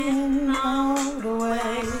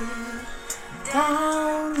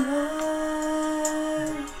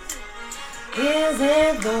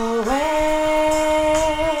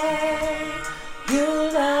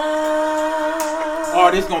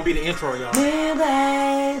gonna be the intro, y'all.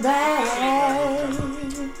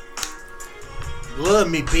 Love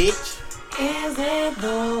me, bitch. Is it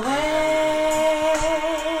the way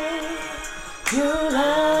you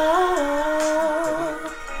love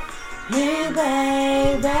me,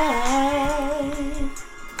 baby?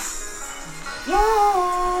 Yeah.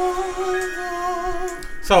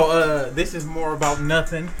 So, this is more about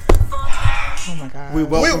nothing. Oh my God. We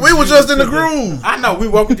were just in the groove. I know, we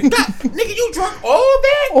welcome to God, nigga, you drunk all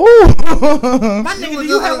that? Ooh. My nigga, do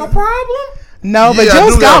you have a problem? No, but Yeah, I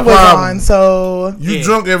Jill do got Scott a was problem. on, so. You Yeah.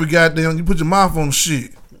 drunk every goddamn. You put your mouth on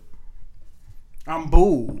shit. I'm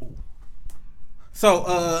boo.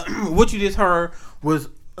 So, what you just heard was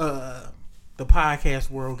the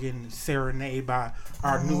podcast world getting serenaded by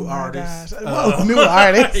our new artists. New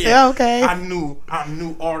artists. Yeah, okay. Our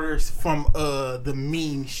new artists from the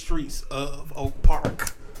mean streets of Oak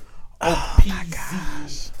Park.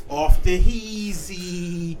 OPZ. Off the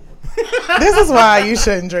Heezy. This is why you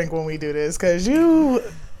shouldn't drink when we do this, because you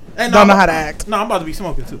And don't know how to act. No, I'm about to be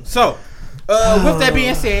smoking too. So, with that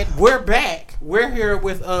being said, we're back. We're here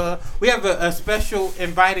with we have a special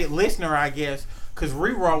invited listener, I guess, because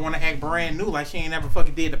Reraw want to act brand new, like she ain't never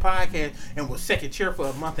fucking did the podcast and was second chair for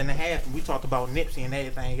a month and a half, and we talked about Nipsey and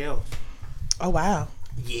everything else. Oh, wow.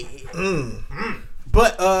 Yeah.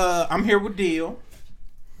 But I'm here with Deal.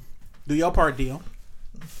 Do your part, Deal.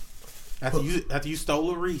 After you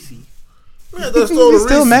stole a Reese. Man, that's still He's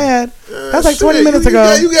still mad. That's like 20 minutes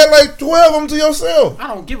ago. You got like 12 of them to yourself. I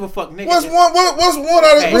don't give a fuck, nigga. What's one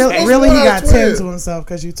out of Hey, what's Really, one he out got of 10 12? to himself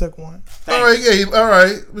because you took one. All right, yeah, all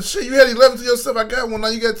right. But shit, you had 11 to yourself. I got one. Now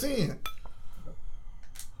you got 10.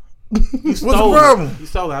 What's the problem? You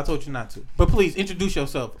stole it. I told you not to. But please introduce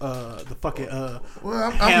yourself. The fucking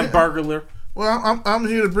Well, hamburglar. Well, I'm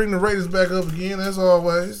here to bring the ratings back up again, as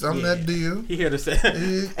always. I'm that Deal. He here to say,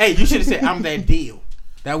 hey, you should have said I'm that Deal.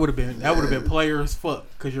 That would have been player as fuck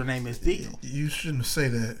because your name is Deal. You shouldn't say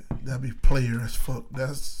that. That'd be player as fuck.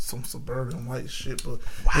 That's some suburban white shit, but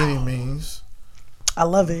any means. I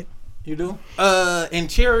love it. You do? And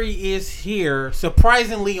Cherry is here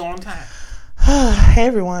surprisingly on time. Hey,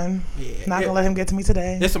 everyone. Yeah. Not going to let him get to me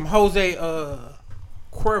today. There's some Jose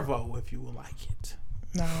Cuervo, if you would like it.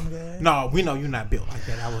 No, I'm good. No, we know you're not built like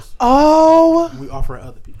that. We offer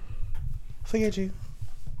other people. Forget you.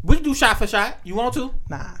 We can do shot for shot. You want to?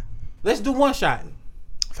 Nah. Let's do one shot.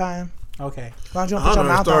 Fine. Okay. As long as you don't I put your already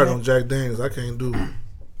mouth started on on it. Jack Daniels. I can't do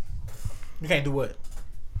You can't do what?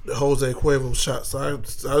 the Jose Cuervo shot, so I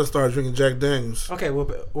just started drinking Jack Daniels. Okay,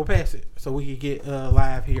 we'll pass it so we can get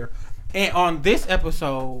live here. And on this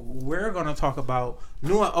episode, we're gonna talk about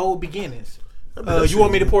new and old beginnings. You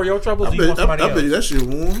want me to pour your troubles? Or you want somebody else? I bet that shit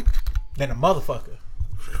warm. Then a motherfucker.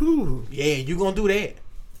 Whew. Yeah, you gonna do that?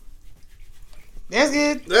 That's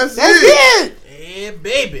good. That's it. Yeah,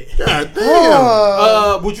 baby. God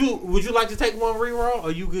damn. Would you like to take one reroll?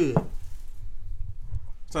 Or you good?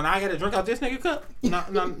 So now I gotta drink out this nigga cup?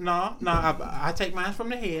 No. I take mine from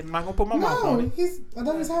the head. I'm not gonna put my mouth on it. I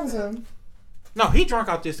thought he was having some. No, he drunk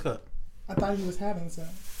out this cup. I thought he was having some.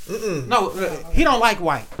 No, he don't like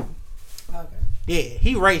white. Okay. Yeah,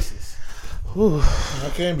 he racist. I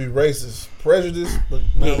can't be racist. Prejudice, but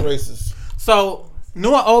not racist. So,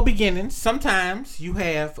 new and old beginnings. Sometimes you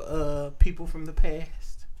have people from the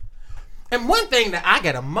past. And one thing that I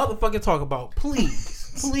gotta motherfucking talk about,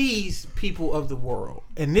 please, people of the world,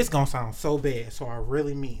 and this gonna sound so bad, so I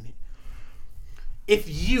really mean it. If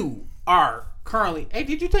you are currently, hey,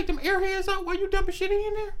 did you take them airheads out while you dumping shit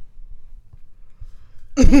in there?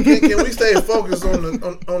 Can we stay focused on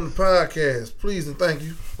the podcast, please and thank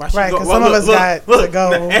you? Right, because some of us got to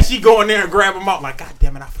go. And she go in there and grab them out like, God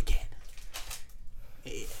damn it, I forget.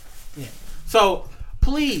 Yeah. So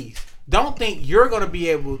please don't think you're gonna be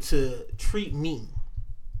able to treat me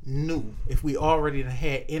new if we already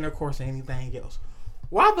had intercourse or anything else.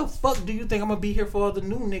 Why the fuck do you think I'm gonna be here for all the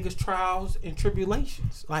new niggas' trials and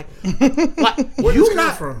tribulations? Like Where you this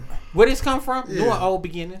not come from? where this come from? Yeah. New and old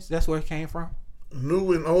beginnings. That's where it came from.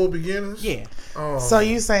 New and old beginnings? Yeah. Oh. So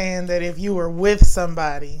you saying that if you were with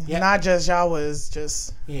somebody, Yep. not just y'all was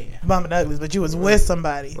just Yeah. bumping uglies, but you was with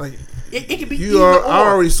somebody. Like It could be you either are. I or.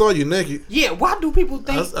 already saw you naked. Yeah. Why do people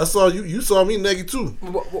think? I saw you. You saw me naked too.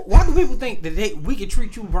 Why do people think that we could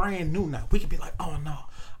treat you brand new now? We could be like, oh no,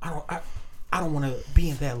 I don't want to be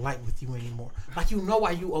in that light with you anymore. Like, you know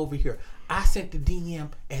why you over here? I sent the DM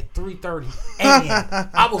at 3:30 a.m.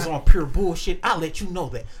 I was on pure bullshit. I let you know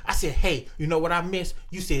that. I said, hey, you know what I missed?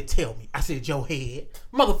 You said, tell me. I said, Joe Head.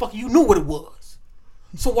 Motherfucker, you knew what it was.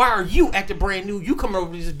 So why are you acting brand new? You coming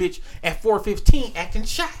over to this bitch at 4:15 acting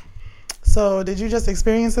shy. So, did you just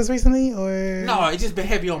experience this recently, or No, it's just been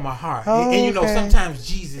heavy on my heart. Oh, And you know, okay. sometimes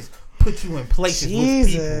Jesus put you in places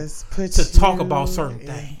Jesus with puts people to talk you about certain in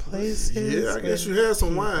things. places? Yeah, I guess with you had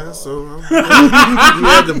some wine, so you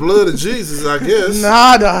had the blood of Jesus, I guess.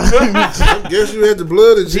 Nah, dog. I guess you had the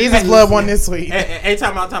blood of Jesus. Jesus blood won this week. Hey,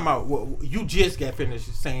 time out. Well, you just got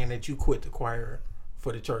finished saying that you quit the choir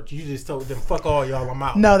for the church. You just told them, "Fuck all y'all, I'm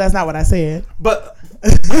out." No, that's not what I said.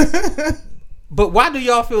 But why do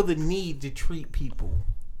y'all feel the need to treat people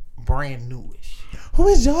brand newish? Who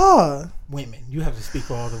is y'all? Women. You have to speak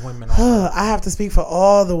for all the women. On I have to speak for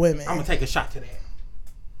all the women. I'm gonna take a shot to that.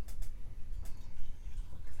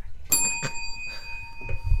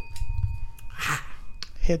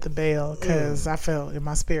 Hit the bell because I felt in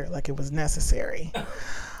my spirit like it was necessary.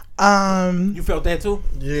 Um, You felt that too?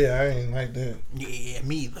 Yeah, I ain't like that. Yeah,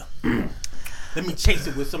 me either. Let me chase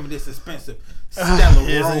it with some of this expensive Stella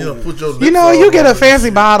Yeah, so you Roll. know, put your you lips know, all you get a over fancy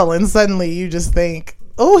shit. bottle and suddenly you just think,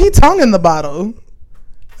 oh, he tongue in the bottle.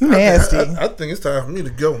 You nasty. I think it's time for me to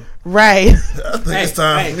go. Right. I think it's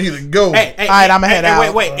time for me to go. Hey, All right, I'ma head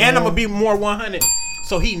out. Wait, and I'm gonna be more 100,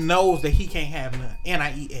 so he knows that he can't have none, and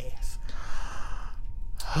I eat ass.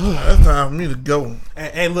 It's time for me to go.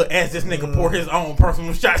 And look, as this nigga pour his own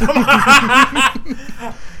personal shot. He's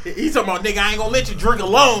talking about, nigga, I ain't gonna let you drink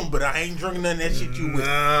alone, but I ain't drinking none of that shit you with.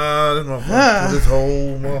 Nah, this motherfucker put his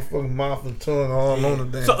whole motherfucking mouth and tongue all on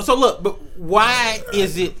the damn. So look, but why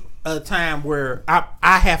is it a time where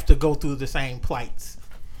I have to go through the same plights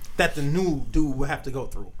that the new dude will have to go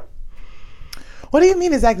through? What do you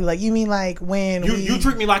mean exactly? Like, you mean like when You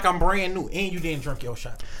treat me like I'm brand new and you didn't drink your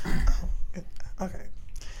shot. Okay.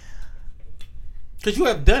 Because you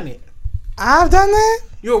have done it. I've done that?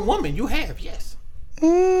 You're a woman. You have, yes.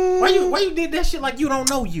 Mm, Why you did that shit like you don't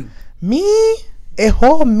know you? Me? A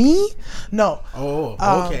whole me? No. Oh,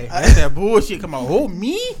 Um, okay. That's that bullshit. Come on. Oh,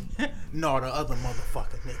 me? No, the other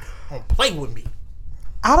motherfucker, nigga. Don't play with me.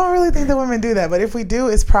 I don't really think that women do that, but if we do,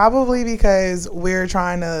 it's probably because we're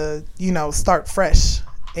trying to, start fresh.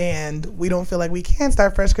 And we don't feel like we can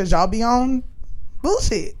start fresh because y'all be on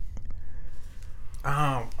bullshit.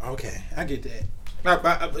 Okay. I get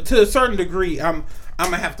that. To a certain degree, I'm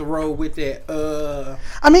gonna have to roll with that.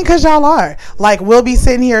 I mean, because y'all are. Like, we'll be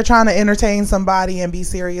sitting here trying to entertain somebody and be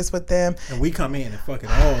serious with them And we come in and fuck it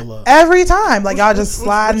all up. every time. Like, y'all just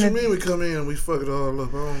slide What you in. mean we come in and we fuck it all up?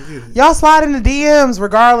 I don't get it. Y'all slide in the DMs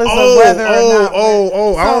regardless of whether or not.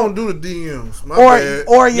 I So- don't do the DMs. My bad.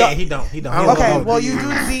 Or Yeah, y'all. he don't. He don't. I He don't don't. Okay, know. well, you do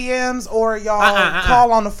the DMs or y'all Uh-uh.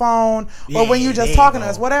 call on the phone or when you Yeah, just there talking you to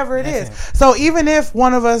us, go. whatever it That's is. it. So even if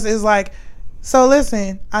one of us is like, so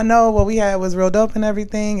listen, I know what we had was real dope and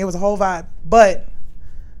everything. It was a whole vibe, but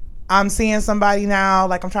I'm seeing somebody now,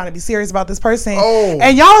 like I'm trying to be serious about this person. Oh.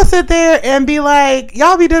 And y'all sit there and be like,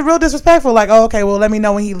 y'all be real disrespectful. Like, oh, okay, well, let me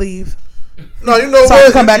know when he leave. No, you know So I can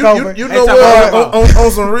what? come back you, over. You Hey, know time what? out.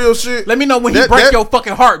 On some real shit. Let me know when he That- break that- your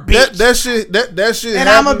fucking heart, bitch. That shit. That shit. And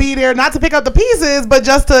I'm going to be there not to pick up the pieces, but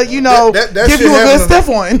just to, That give shit you a good happened- stiff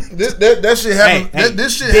one. That shit happened. Hey,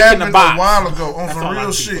 this shit dick in happened the a box. while ago on That's some all I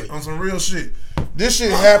real see for shit. you. On some real shit. This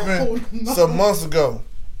shit happened some months ago.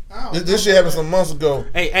 This shit happened some months ago.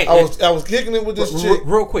 Hey, I was kicking it with this chick.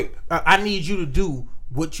 Real quick, I need you to do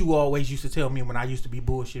what you always used to tell me when I used to be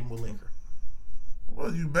bullshitting with liquor.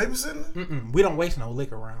 What, you babysitting? We don't waste no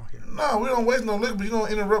liquor around here. No, we don't waste no liquor, but you don't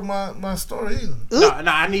interrupt my story either.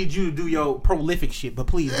 No, I need you to do your prolific shit, but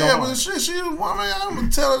please Yeah, go but on. she the woman. I'm gonna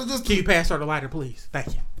tell her to just. Can you pass her the lighter, please? Thank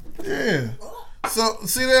you. Yeah. So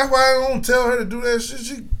see, that's why I don't tell her to do that shit.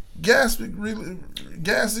 She gastric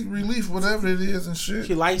relief, whatever it is, and shit.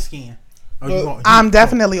 She light skinned. I'm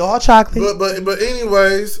definitely all chocolate. But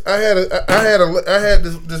anyways, I had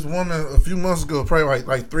this woman a few months ago, probably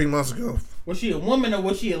like 3 months ago. Was she a woman or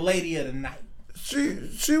was she a lady of the night?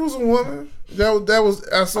 She was a woman. That was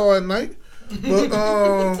I saw her at night.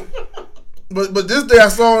 But but this day I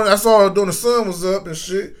saw her during the sun was up and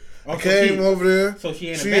shit. I came over there. So she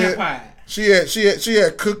ain't a vampire. She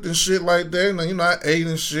had cooked and shit like that. And I ate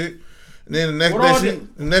and shit. And then the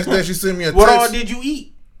next day she sent me a What all text. did you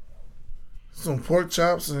eat? Some pork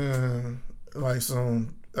chops and like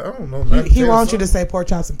some, I don't know. He wants you to say pork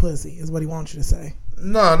chops and pussy is what he wants you to say.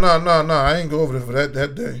 No. I ain't go over there for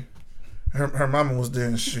that day. Her mama was there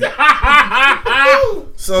and shit.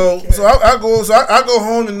 So I go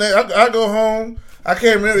home and I go home. I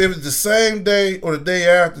can't remember if it's the same day or the day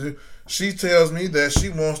after. She tells me that she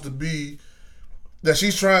wants to be, that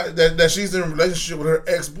she's in a relationship with her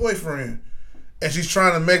ex-boyfriend, and she's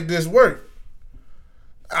trying to make this work.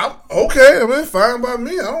 I'm okay. I mean, fine by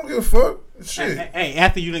me. I don't give a fuck. Shit. Hey,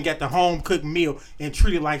 after you done got the home cooked meal and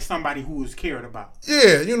treated like somebody who was cared about.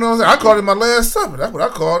 Yeah, you know what I'm saying? I called it my last supper. That's what I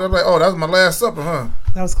called it. I'm like, oh, that was my last supper, huh?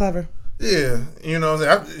 That was clever. Yeah, you know what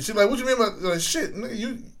I'm saying? She's like, what you mean by like, shit,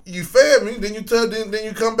 nigga, you fed me, then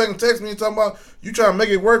you come back and text me and talking about you trying to make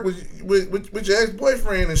it work with your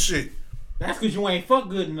ex-boyfriend and shit. That's because you ain't fuck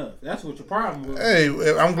good enough. That's what your problem was. Hey,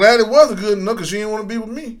 I'm glad it wasn't good enough because she didn't want to be with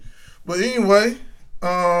me. But anyway,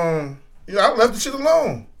 I left the shit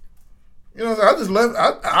alone. You know, I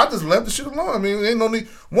just left the shit alone. I mean, ain't no need.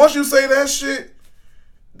 Once you say that shit,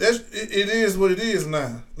 it is what it is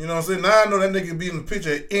now. You know what I'm saying? Now I know that nigga can be in the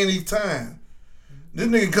picture at any time. This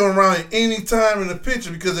nigga come around at any time in the picture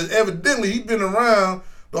because evidently he been around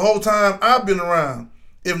the whole time I've been around.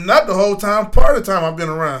 If not the whole time, part of the time I've been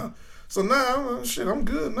around. So now, shit, I'm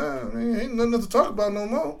good now. I mean, ain't nothing else to talk about no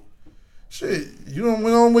more. Shit, you done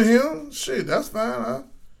went on with him? Shit, that's fine. I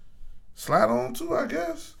slide on too, I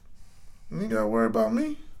guess. You ain't gotta worry about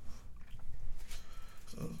me.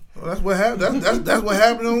 So that's what happened. That's what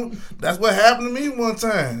happened. That's what happened to me one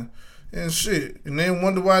time, and shit. And then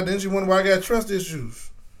she wonder why I got trust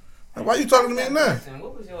issues. Now, why you talking to me now?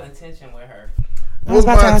 What was your intention with her? I was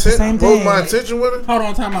about to ask the same thing. What was my intention with her? Hold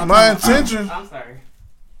on, time out. My intention. I'm sorry.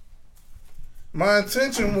 My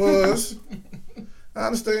intention was. I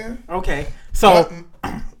understand. Okay, so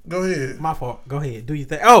Go ahead. my fault. Go ahead. Do your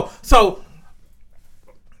thing. Oh, so.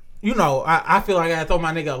 You know, I feel like I gotta throw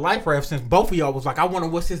my nigga a life raft since both of y'all was like, I wonder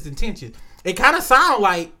what's his intention. It kind of sounded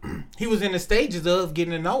like he was in the stages of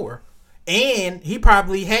getting to know her. And he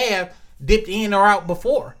probably have dipped in or out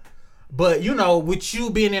before. But, you know, with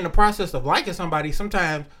you being in the process of liking somebody,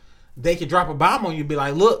 sometimes they could drop a bomb on you and be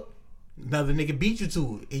like, look, another nigga beat you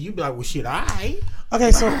to it. And you be like, well, shit, all right.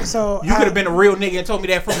 Okay, so you could have been a real nigga and told me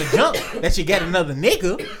that from the jump, that you got another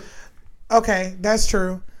nigga. Okay, that's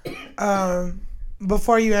true.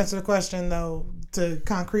 Before you answer the question, though, to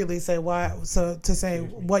concretely say why, so to say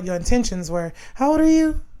what your intentions were. How old are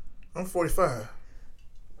you? I'm 45.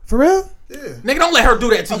 For real? Yeah. Nigga, don't let her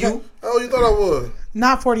do that to you. How old you thought I was?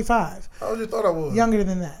 Not 45. How old you thought I was? Younger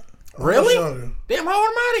than that. Really? Younger. Damn, how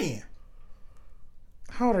old am I then?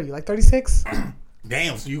 How old are you? Like 36?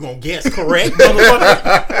 Damn, so you gonna guess correct,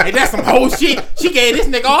 motherfucker? Hey, that's some whole shit. She gave this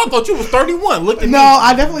nigga, I thought you was 31. Look at me. No,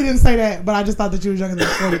 I definitely didn't say that, but I just thought that you was younger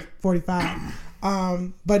than 45.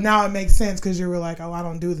 But now it makes sense because you were like, oh, I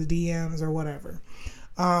don't do the DMs or whatever.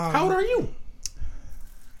 How old are you?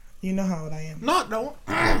 You know how old I am. No, don't.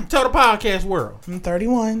 Tell the podcast world. I'm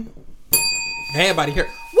 31. Everybody here.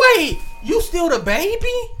 Wait, you still the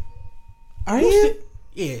baby? Are you?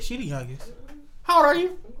 Yeah, she the youngest. How old are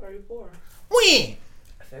you? I'm 34. When?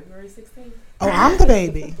 February 16th. Oh, I'm the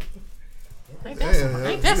baby. Ain't that some,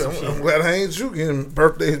 ain't that some I'm shit? glad I ain't you getting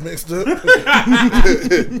birthdays mixed up.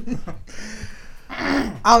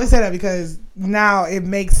 I only say that because now it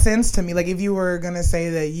makes sense to me. Like, if you were gonna say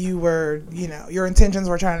that you were, you know, your intentions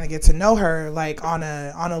were trying to get to know her, like on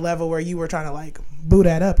a level where you were trying to like boo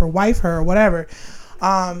that up or wife her or whatever,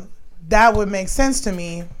 that would make sense to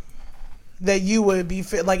me. That you would be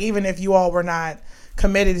like, even if you all were not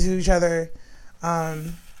committed to each other,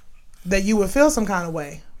 that you would feel some kind of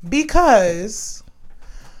way because,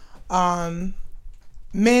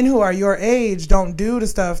 men who are your age don't do the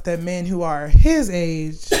stuff that men who are his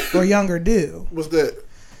age or younger do. What's that?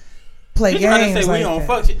 Play You games trying to say like we don't that.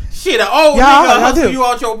 fuck shit? Shit, an old Y'all- nigga y'all hustle do. you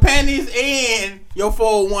out your panties and your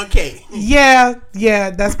 401k. Yeah,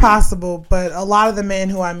 that's possible. But a lot of the men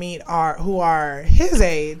who I meet who are his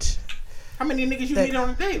age. How many niggas you meet on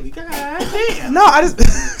a daily? God damn. No, I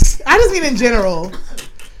just mean in general.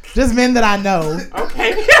 Just men that I know.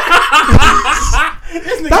 Okay.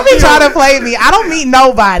 This nigga Don't be Theo- trying to play me. I don't meet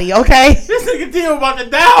nobody, okay? This nigga Theo about to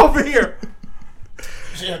die over here.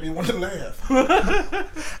 She had me want to laugh.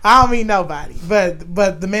 I don't meet nobody.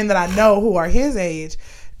 But the men that I know who are his age,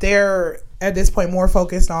 they're at this point more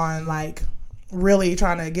focused on like really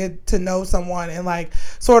trying to get to know someone and like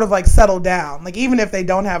sort of like settle down. Like even if they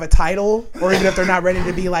don't have a title or even if they're not ready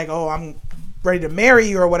to be like, oh, I'm ready to marry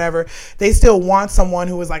you or whatever, they still want someone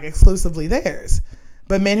who is like exclusively theirs.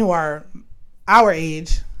 But men who are our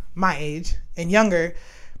age, my age, and younger,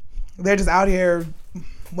 they're just out here,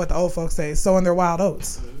 what the old folks say, sowing their wild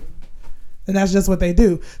oats. And that's just what they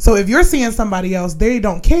do. So if you're seeing somebody else, they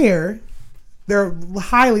don't care. They're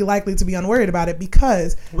highly likely to be unworried about it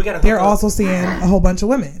because they're also seeing a whole bunch of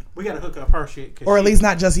women. We gotta hook up her shit. Or at least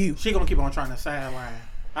not just you. She gonna keep on trying to sideline.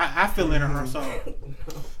 I feel it in her soul.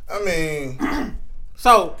 I mean,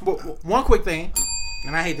 So, one quick thing,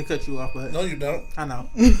 and I hate to cut you off, but no, you don't. I know.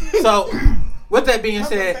 So, with that being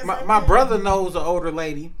said, my brother knows an older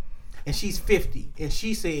lady, and she's 50, and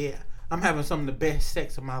she said, I'm having some of the best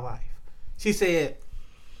sex of my life. She said,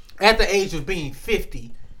 at the age of being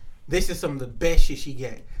 50, this is some of the best shit she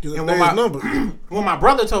got. And when my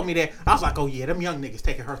brother told me that, I was like, oh yeah, them young niggas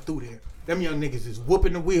taking her through there. Them young niggas is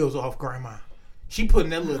whooping the wheels off grandma. She putting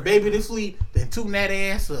that little baby to sleep, then tooting that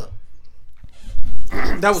ass up.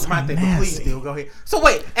 That was my thing, but please, Deal, go ahead. So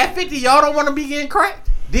wait, at 50, y'all don't want to be getting cracked?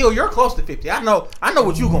 Deal, you're close to 50. I know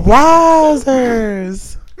what you gonna.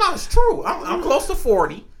 Wowzers. No, it's true. I'm close to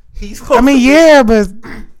 40. He's close. I mean, to 50. yeah, but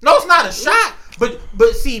No, it's not a shot.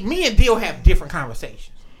 But see, me and Deal have different conversations.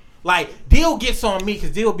 Like, Deal gets on me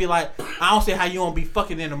because Deal be like, I don't see how you gonna be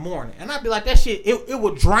fucking in the morning. And I'd be like, that shit, it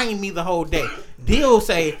would drain me the whole day. Deal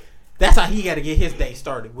say that's how he got to get his day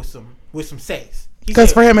started with some sex.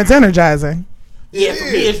 because for him it's energizing. Yeah, for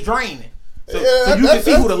me it's draining. So you can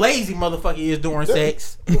see who the lazy motherfucker is during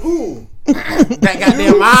sex. Who? That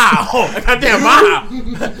goddamn mile. That goddamn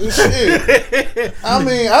mile. Shit. I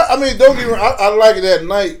mean, don't get me wrong. I like it at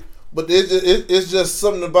night, but it's just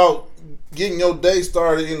something about getting your day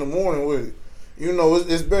started in the morning with it. You know,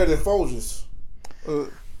 it's better than Folgers.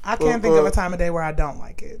 I can't think of a time of day where I don't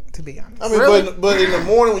like it, to be honest. I mean, Really? but in the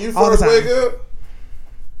morning when you All the first time. wake up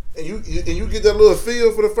and you get that little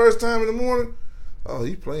feel for the first time in the morning, oh,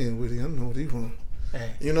 he playing with it. I know what he want.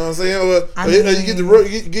 Hey. You know what I'm saying? I You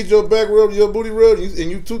mean- get your back rubbed, your booty rubbed, and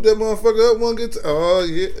you toot that motherfucker up one good time. Oh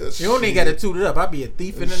yeah, You don't even got to toot it up. I'll be a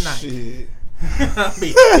thief in the night. Shit. I'll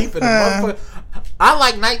be a thief in the motherfucker. I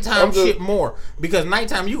like nighttime I'm just- shit more because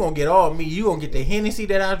nighttime you gonna get all me. You gonna get the Hennessy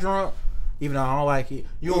that I drunk, even though I don't like it.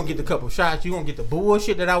 You gonna get the couple shots. You gonna get the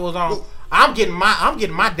bullshit that I was on. I'm getting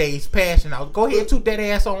my day's passion out. Go ahead, toot that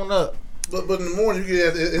ass on up. But in the morning you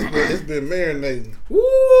get it's been marinating. Woo!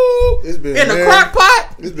 It's been In the crock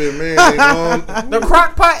pot. It's been marinating. The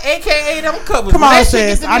crock pot, aka them covers. Come When on, that shit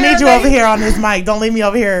sis. get to I need you marinate- over here on this mic. Don't leave me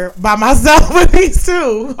over here by myself with these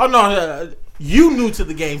two. Oh no, you new to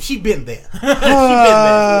the game. She been there. She been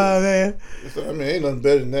there. Man. So, I mean, ain't nothing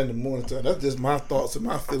better than that in the morning time. That's just my thoughts and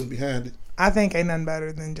my feeling behind it. I think ain't nothing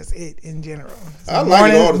better than just it in general. I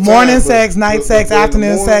like it all the time, morning but- sex, night but sex, in the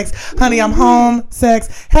afternoon morning- sex. Honey, I'm home.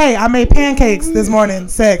 Sex. Hey, I made pancakes this morning.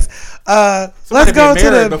 Sex. Let's Somebody go been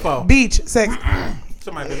to married the before. beach. Sex.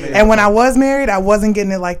 Somebody been married. And when I was married, I wasn't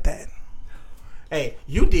getting it like that. Hey,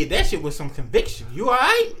 you did that shit with some conviction. You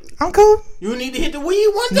alright? I'm cool. You need to hit the weed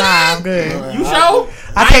one Nah, time. I'm good. You sure?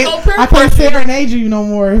 I can't serenade you no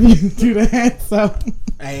more if you do that. So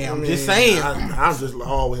Hey, I I'm mean, just saying. I'm just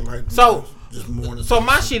always like So- just morning. So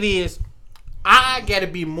my shit is, I gotta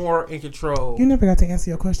be more in control. you never got to answer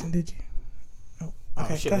your question, did you? Oh, Oh,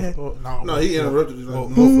 okay, shit. go ahead. No, he interrupted you like a Well,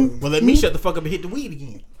 motherfucker. well, let me shut the fuck up and hit the weed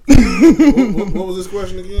again. What was this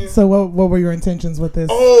question again? So what were your intentions with this?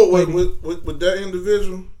 Oh, lady? with that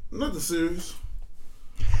individual, nothing serious.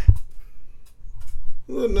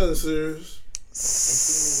 Nothing serious.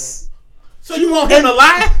 So you want him to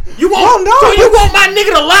lie? You want? Oh, no, So you but- want my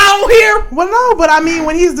nigga to lie on here? Well, no, but I mean,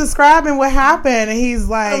 when he's describing what happened, and he's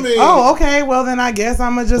like, I mean- "Oh, okay, well then I guess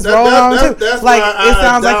I'm gonna just roll on too." That's Like why it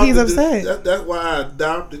sounds like he's adopted upset. That's why I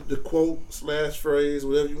adopted the quote / phrase,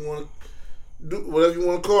 whatever you want to do, whatever you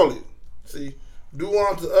want to call it. See, do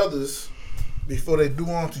unto others before they do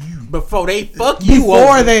unto you. Before they fuck you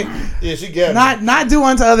Before over. they Yeah, she got me. not do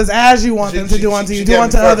unto others as you want She- them to she- do unto she you. got Do me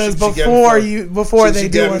unto first. others She got me before first. you before She they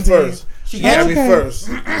got do me unto you. first. She got got me Okay. first.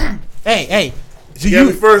 Hey. She got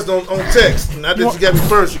me first on text. Not that she got me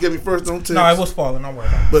first. She got me first on text. No, it was falling. Don't worry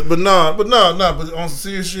about it. But on some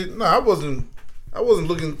serious shit. No, I wasn't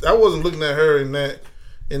looking at her in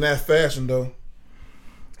that fashion though.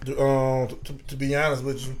 To be honest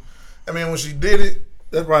with you, I mean when she did it,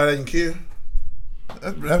 that's why I didn't care.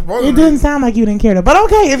 That's part of It the didn't reason. sound like you didn't care, though. But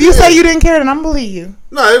okay, if you say you didn't care, then I'm believe you.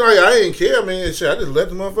 No, it's like I didn't care. I mean, shit, I just let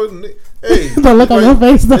the motherfucker. Hey, The look on your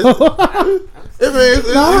face, though.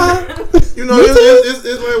 You know, it's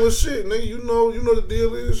like well, shit, nigga. You know the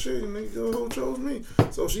deal is shit. Nigga, your hoe chose me,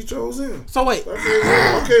 so she chose him. So wait,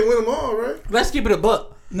 I can't win them all, right? let's keep it a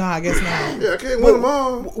buck. No, I guess not. Yeah, I can't win them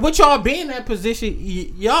all. With y'all being in that position,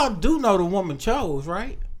 y'all do know the woman chose,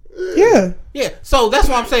 right? Yeah. Yeah. So that's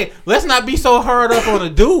what I'm saying. Let's not be so hard up on the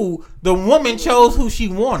dude. The woman chose who she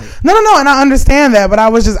wanted. No, and I understand that, but I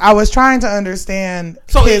was trying to understand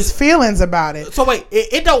his feelings about it. So wait,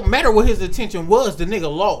 it don't matter what his intention was. The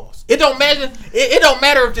nigga lost. It don't matter. It don't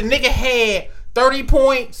matter if the nigga had 30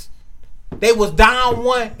 points. They was down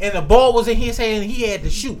one, and the ball was in his hand, and he had to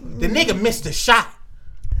shoot. The nigga missed the shot.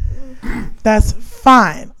 That's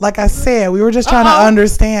fine. Like I said, we were just trying to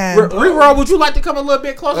understand. Reroll, would you like to come a little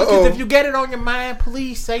bit closer? Because Uh-oh. if you get it on your mind,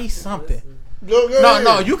 please say something. Go No,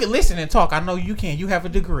 ahead. you can listen and talk. I know you can. You have a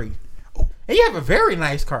degree. And you have a very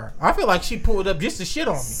nice car. I feel like she pulled up just to shit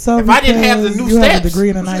on me. So if I didn't have the new you have a steps, degree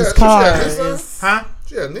in a nice She car. got Nissan? huh?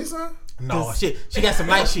 She got Nissan? No, she got some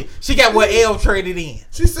nice shit. She got what L traded in.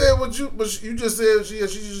 She said but you just said she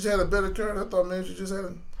just had a better car. I thought maybe she just had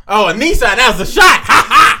a... Oh, a Nissan. That was a shot. Ha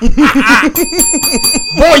ha.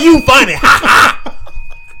 Boy, you funny. Ha ha.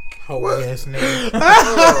 Whole ass nigga.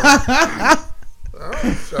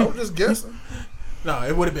 I was just guessing. No,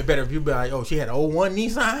 it would have been better if you be like, oh, she had an 01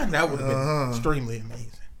 Nissan. That would have been extremely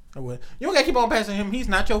amazing. You don't gotta keep on passing him. He's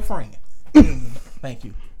not your friend. Thank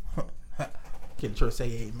you. Get sure to say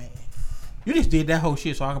amen. You just did that whole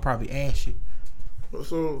shit, so I could probably ask you.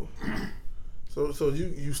 So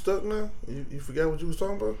you stuck now? You forgot what you was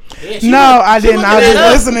talking about? Yeah, I didn't. I was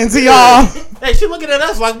just listening to y'all. Hey, she looking at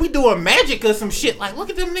us like we doing magic or some shit. Like, look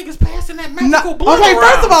at them niggas passing that magical blood Okay, around.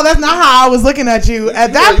 first of all, that's not how I was looking at you.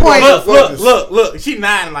 At that point, Look. She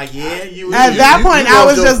nodding like, yeah, you. At that point, I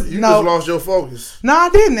was just just lost your focus. No, I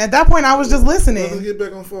didn't. At that point, I was just listening. Let's get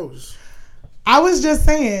back on focus. I was just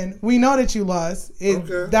saying, we know that you lost.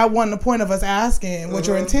 Okay. That wasn't the point of us asking what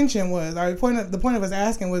your intention was. The point of us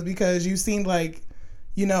asking was because you seemed like,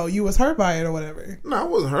 you was hurt by it or whatever. No, I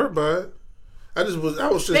wasn't hurt by it. I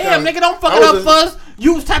was just Damn, nigga, don't fuck it up for us.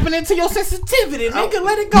 You was tapping into your sensitivity, nigga.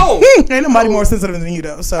 Let it go. Ain't nobody more sensitive than you,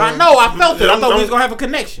 though. So I know, I felt it. I thought we was gonna have a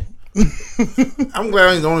connection. I'm glad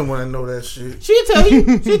I ain't the only one that know that shit. She'll tell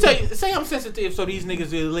you. Say I'm sensitive, so these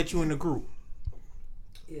niggas will let you in the group.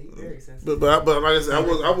 Yeah, you very sensitive. But like I said,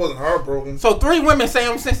 I wasn't heartbroken. So 3 women say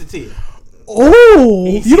I'm sensitive. Ooh,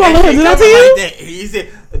 you gonna let him do that to you? Like that. He said,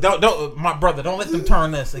 "Don't, my brother, don't let them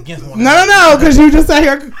turn us against one." No, because you just sat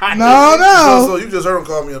here. No. So you just heard him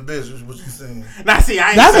call me a bitch. Is what you saying? Now see,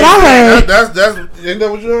 I ain't That's saying what I heard. That's ain't that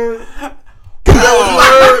what you heard?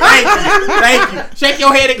 Thank you. Shake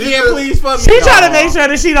your head again, please, for me. She trying to make sure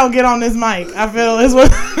that she don't get on this mic. I feel is what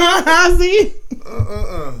I see.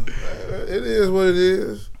 It is what it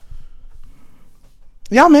is.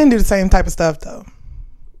 Y'all men do the same type of stuff though.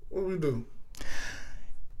 What we do?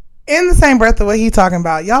 In the same breath of what he talking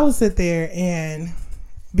about, y'all will sit there and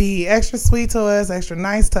be extra sweet to us, extra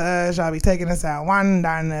nice to us. Y'all be taking us out, whining and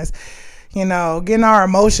dining us, getting our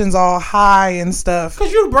emotions all high and stuff.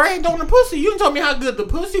 Cause you bragged on the pussy. You done told me how good the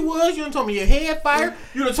pussy was. You done told me your head fired.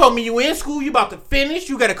 You done told me you in school. You about to finish.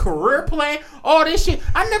 You got a career plan. All this shit.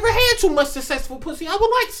 I never had too much successful pussy. I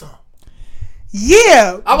would like some.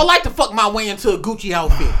 Yeah. I would like to fuck my way into a Gucci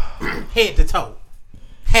outfit, head to toe,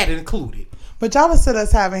 hat included. But y'all will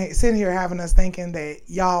sitting here having us thinking that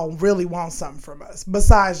y'all really want something from us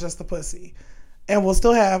besides just the pussy, and we'll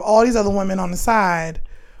still have all these other women on the side,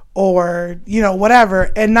 or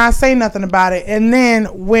whatever, and not say nothing about it. And then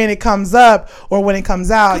when it comes up or when it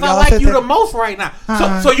comes out, y'all I like you the most right now.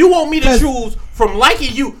 So you want me to choose from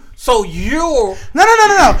liking you? So you're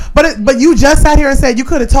no. But you just sat here and said you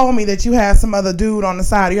could have told me that you had some other dude on the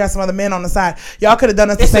side. You had some other men on the side. Y'all could have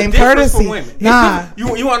done us the same courtesy. Nah. You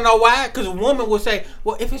want to know why? Because a woman will say,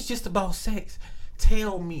 well, if it's just about sex,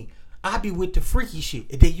 tell me. I be with the freaky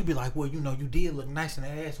shit. And then you be like, well, you did look nice and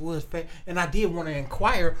the ass was fat. And I did want to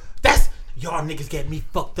inquire. Y'all niggas get me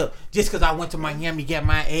fucked up. Just because I went to Miami, got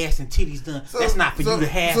my ass and titties done. That's not for you to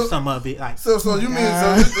have some of it. Like, so you mean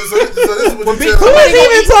so this is what you who is he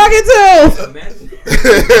even talking to?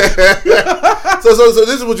 So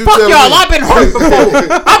this is what you fuck tell y'all. me. I've been hurt before.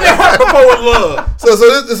 I've been hurt before with love. So this I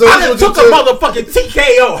is done what you took a motherfucking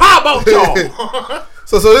TKO. How about y'all?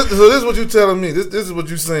 So this is what you telling me. This is what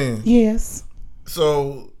you saying. Yes.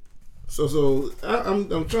 So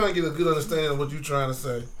I'm trying to get a good understanding of what you trying to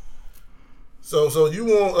say. So you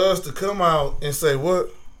want us to come out and say what?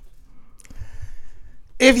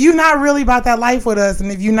 If you're not really about that life with us, and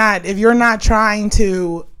if you're not trying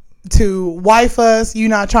to wife us, you're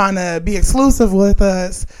not trying to be exclusive with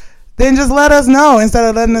us, then just let us know instead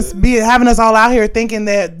of letting us having us all out here thinking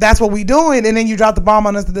that that's what we doing, and then you drop the bomb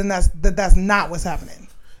on us. Then that's not what's happening.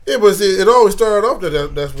 Yeah, but see, it always started off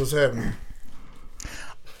that's what's happening.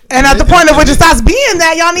 And at the point of which it stops being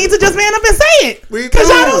that, y'all need to just man up and say it. Because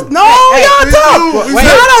y'all don't. No, y'all don't.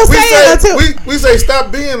 Y'all don't say it until we say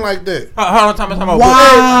stop being like that. Hold on, time. Wow.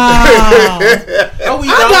 No,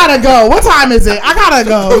 we I don't. gotta go. What time is it? I gotta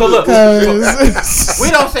go. So look, Because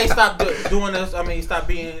we don't say stop doing this. I mean, stop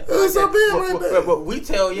being. Stop being like that. But we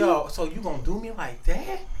tell y'all. So you gonna do me like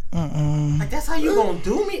that? Like that's how you gonna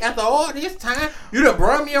do me after all this time? You done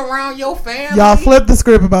brought me around your family. y'all flip the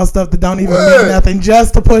script about stuff that don't even mean nothing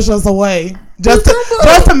just to push us away, just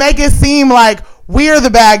to make it seem like we're the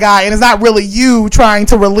bad guy, and it's not really you trying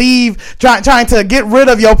to trying to get rid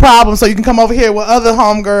of your problem so you can come over here with other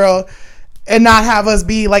homegirl and not have us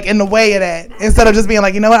be like in the way of that instead of just being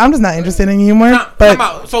like, you know what, I'm just not interested in you anymore.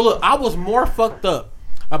 So look, I was more fucked up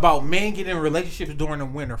about men getting in relationships during the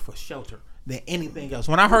winter for shelter than anything else.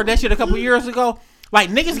 When I heard that shit a couple years ago, like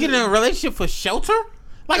niggas getting in a relationship for shelter,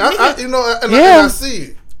 like I see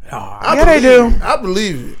it. They do. I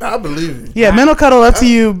believe it. Yeah, men will cuddle up to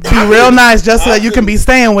you, be real nice, just so that you can be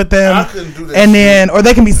staying with them. I couldn't do that. And then, or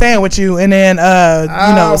they can be staying with you, and then,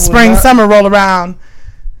 spring, summer roll around.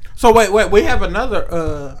 So wait, we have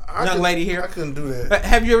another young lady here. I couldn't do that.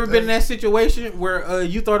 Have you ever been in that situation where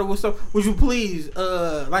you thought it was so? Would you please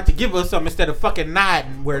like to give us some instead of fucking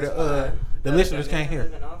nodding where the listeners can't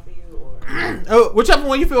hear? Whichever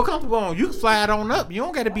one you feel comfortable on, you can slide on up. You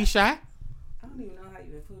don't got to be shy. I don't even know how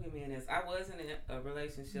you included me in this. I was in a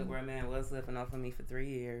relationship where a man was living off of me for 3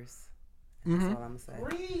 years. That's all I'm gonna say.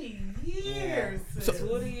 3 years. Yeah. So 2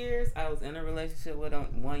 of the years I was in a relationship with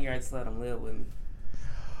him. 1 year I just let him live with me.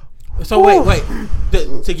 So wait.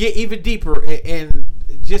 To get even deeper and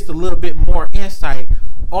just a little bit more insight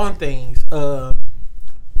on things.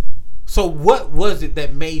 So what was it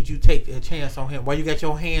that made you take a chance on him? Why you got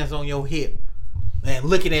your hands on your hip and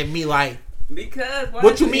looking at me like? Because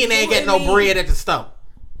what you mean they ain't got no bread at the stove?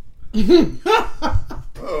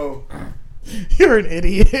 Oh, you're an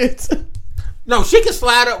idiot. No, she can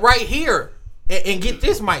slide up right here and get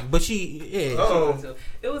this mic, but she it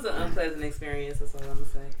was an unpleasant experience. That's all I'm gonna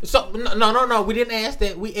say. So no, we didn't ask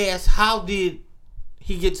that. We asked how did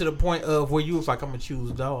he get to the point of where you was like, I'm gonna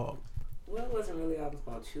choose dog. Well, it wasn't really I was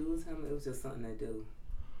gonna choose him. It was just something to do,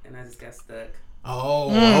 and I just got stuck.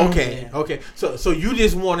 Oh, okay, yeah. Okay. So you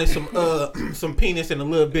just wanted some penis and a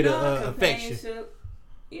little bit of affection.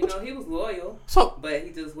 You know, he was loyal, but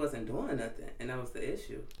he just wasn't doing nothing, and that was the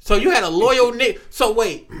issue. So you had a loyal nigga. So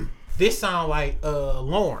wait, this sound like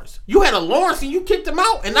Lawrence. You had a Lawrence and you kicked him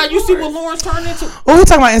out, and now you see what Lawrence turned into. Oh, we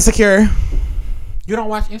talking about Insecure. You don't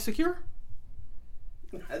watch Insecure?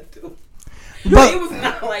 I do. But he was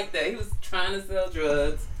not like that. He was trying to sell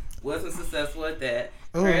drugs, wasn't successful at that.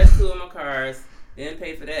 Crashed 2 of my cars, didn't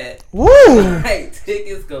pay for that. Woo! Like,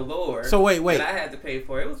 tickets galore. So wait. That I had to pay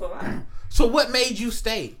for. It was a lot. So what made you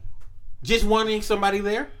stay? Just wanting somebody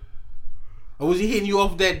there? Or was he hitting you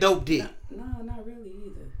off with that dope dick? No, not really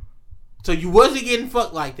either. So you wasn't getting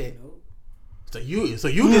fucked like that? Nope. So you just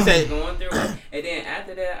had... Going through it. And then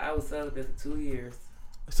after that, I was celibate for 2 years.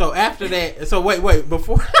 So after that, so wait,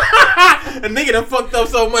 before a nigga done fucked up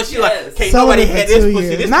so much, she like, can't nobody had this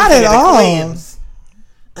pussy. This not pussy at all. Cleanse.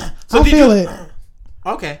 So I feel it.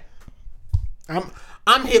 Okay.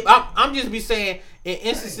 I'm hip. I'm just be saying, in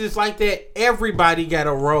instances like that, everybody got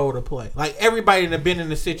a role to play. Like everybody that been in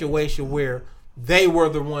a situation where they were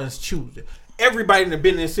the ones choosing. Everybody that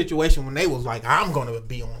been in a situation when they was like, I'm gonna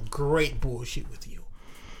be on great bullshit with you.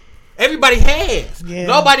 Everybody has. Yeah.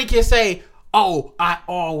 Nobody can say, oh, I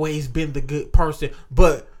always been the good person.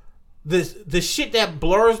 But the shit that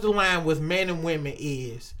blurs the line with men and women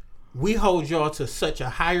is we hold y'all to such a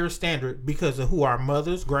higher standard because of who our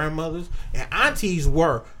mothers, grandmothers, and aunties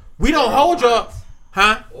were. We don't hold y'all,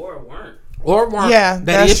 huh? Or weren't. Yeah,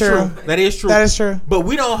 that is true. That is true. That is true. But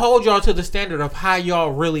we don't hold y'all to the standard of how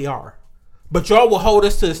y'all really are. But y'all will hold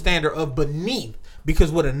us to the standard of beneath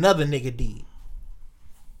because what another nigga did.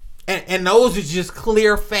 And those are just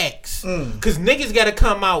clear facts. Because niggas got to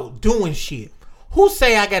come out doing shit. Who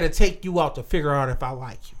say I got to take you out to figure out if I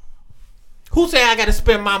like you? Who say I got to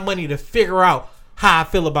spend my money to figure out how I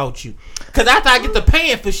feel about you? Because after I get the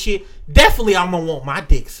paying for shit, definitely I'm going to want my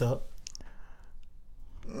dick sucked.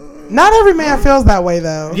 Not every man feels that way,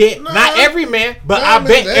 though. Yeah, not every man. But I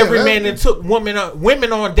bet every man that took women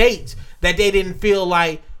on dates that they didn't feel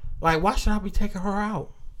like why should I be taking her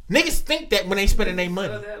out? Niggas think that when they spending their money.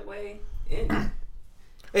 Feel that way.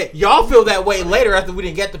 Hey, y'all feel that way later after we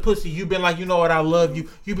didn't get the pussy. You been like, you know what, I love you.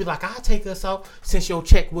 You be like, I'll take us out since your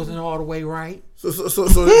check wasn't all the way right. So it's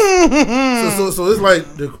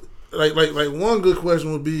like one good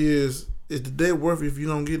question would be is the day worth it if you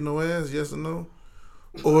don't get no ass? Yes or no?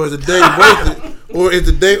 Or is the day worth it? Or is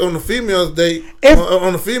the day on the female's date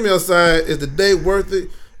on the female side is the day worth it?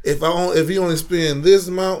 If he only spend this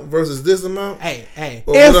amount versus this amount, hey,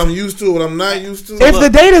 or what I'm used to, what I'm not used to. If the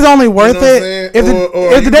date is only worth it, if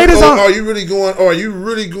the date is on, are you really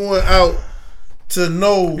going out to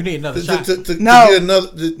know? You need another shot. To get another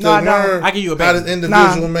to learn I give you a how this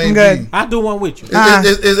individual may be. I do one with you.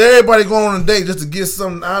 Is everybody going on a date just to get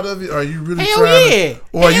something out of it? Or are you really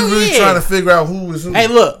trying to figure out who is who? Hey,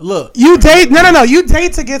 look. You date no. You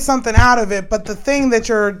date to get something out of it, but the thing that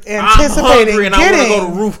you're anticipating I'm hungry and getting, I want to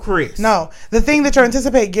go to Roof Chris. No, the thing that you're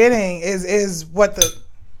anticipating getting is what the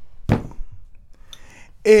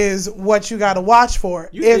is what you got to watch for.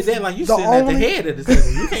 You did that like you sitting at the head of the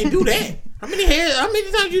table. You can't do that. How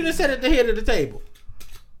many times you done sat at the head of the table?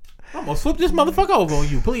 I'm gonna flip this motherfucker over on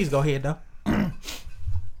you. Please go ahead though.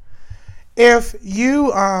 If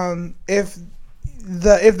you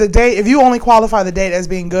if you only qualify the date as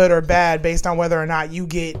being good or bad based on whether or not you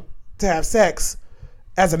get to have sex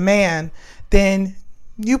as a man, then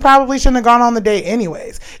you probably shouldn't have gone on the date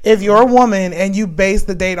anyways. If you're a woman and you base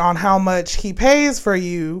the date on how much he pays for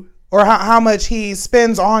you or how much he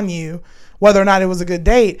spends on you, whether or not it was a good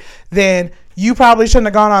date, then you probably shouldn't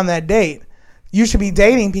have gone on that date. You should be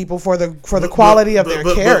dating people for the quality of their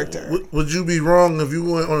character. Would you be wrong if you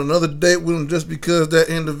went on another date with him just because that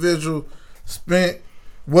individual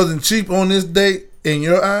wasn't cheap on this date in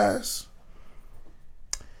your eyes?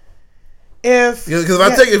 If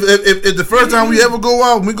the first time we ever go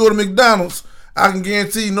out, when we go to McDonald's, I can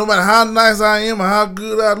guarantee you, no matter how nice I am or how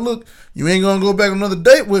good I look, you ain't gonna go back on another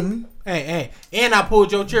date with me. Hey, and I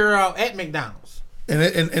pulled your chair out at McDonald's, and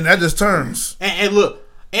that just turns. And look,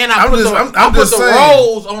 and I put the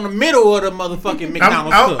rolls on the middle of the motherfucking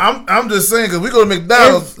McDonald's. I'm just saying, because we go to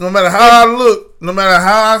McDonald's, no matter how I look, no matter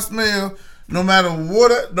how I smell, no matter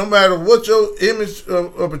what your image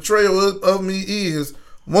or portrayal of me is.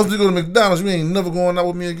 Once we go to McDonald's, you ain't never going out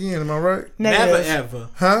with me again. Am I right? Negative. Never ever.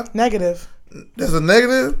 Huh? Negative. That's a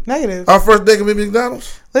negative? Negative. Our first date can be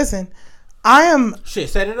McDonald's? Listen, I am... Shit,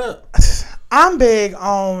 set it up. I'm big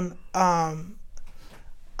on... I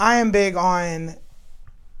am big on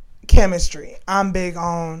chemistry. I'm big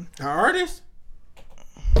on... An artist?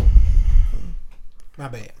 My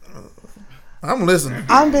bad. I'm listening.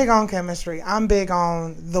 I'm big on chemistry. I'm big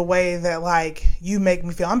on the way that, like, you make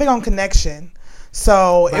me feel. I'm big on connection.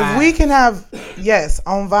 So vibes. If we can have,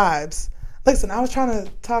 on vibes. Listen, I was trying to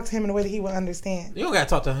talk to him in a way that he would understand. You don't gotta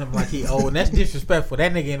talk to him like he old, and that's disrespectful.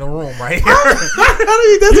 That nigga in the room right here. I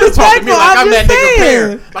don't be disrespectful. I'm that nigga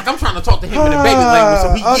parent. Like I'm trying to talk to him in the baby language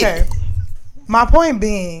so he get it. My point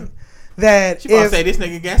being that she about to say this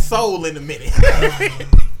nigga got soul in a minute.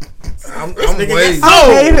 I'm waiting.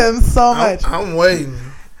 I hate him so much. I'm waiting.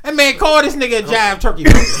 Hey man, call this nigga a jive turkey.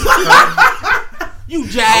 You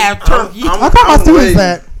jive turkey. I call my students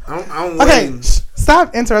that. I'm waiting. Okay,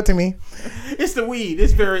 stop interrupting me. It's the weed.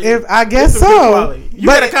 It's very. I guess so. You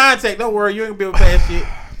got a contact. Don't worry. You ain't gonna be able to pass shit.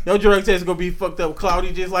 Your drug test is gonna be fucked up,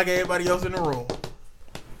 cloudy, just like everybody else in the room.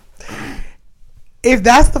 If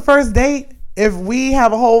that's the first date, if we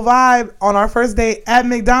have a whole vibe on our first date at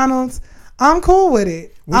McDonald's, I'm cool with it.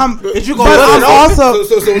 Is you gonna bust it also,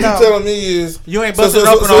 so what you telling me is you ain't busting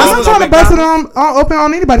open. I'm not trying to bust it open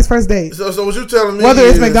on anybody's first date. So what you telling me whether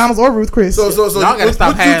it's McDonald's or Ruth Chris. Y'all gotta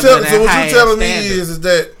stop having that So what you telling me standard. is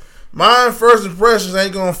that my first impressions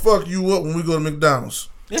ain't gonna fuck you up when we go to McDonald's.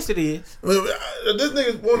 Yes, it is. This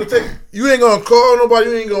nigga want to take. You ain't gonna call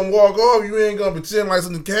nobody. You ain't gonna walk off. You ain't gonna pretend like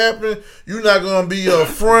something happened. You not gonna be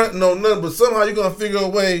front, no nothing. But somehow you gonna figure a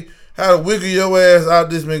way how to wiggle your ass out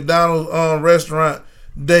this McDonald's restaurant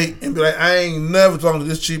date and be like, I ain't never talking to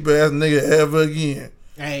this cheap ass nigga ever again.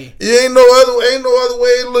 Hey, it ain't no other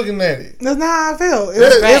way of looking at it. That's not how I feel.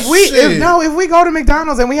 If we go to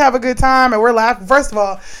McDonald's and we have a good time and we're laughing, first of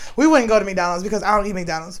all, we wouldn't go to McDonald's because I don't eat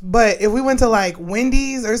McDonald's. But if we went to like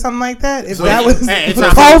Wendy's or something like that, if that was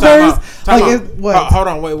Culver's, hold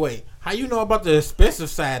on, wait. How you know about the expensive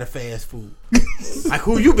side of fast food? Like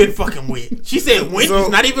who you been fucking with? She said Wendy's,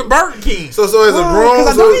 not even Burger King. So as a grown,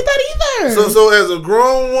 I don't eat that either. So as a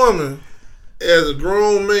grown woman, as a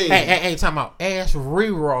grown man, hey, time out. Ash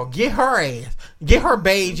Re-Raw, get her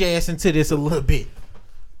beige ass into this a little bit.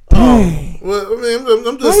 Well, I mean,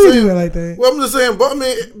 I'm just saying. Why you do it like that? Well, I'm just saying. But I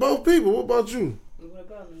mean, both people. What about you? What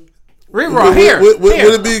about me? Re-Raw here. Would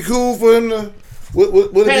it be cool for him to?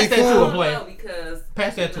 Would it be cool? No, because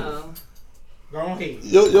pass that to him. Go ahead.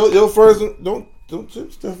 Your first don't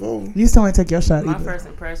tip stuff over. You still ain't take your shot. My either. first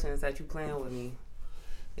impression is that you playing with me.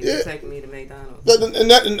 If you taking me to McDonald's.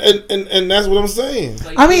 And that's what I'm saying.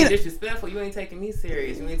 So I mean, disrespectful. You ain't taking me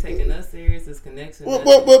serious. You ain't taking us serious. This connection.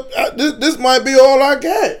 This might be all I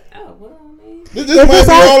got. Oh, well, I mean. This might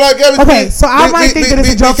be all I got. Okay, so I might think that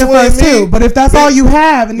it's a joke at first too. But if that's all you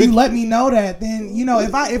have, and you let me know that, then you know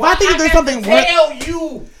if I think there's something. Tell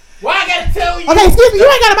you. Why I gotta tell you? Okay, excuse me. You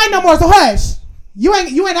ain't got a mic no more. So hush. You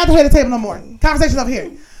ain't at the head of the table no more. Conversation's up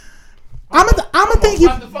here. I'm gonna think you.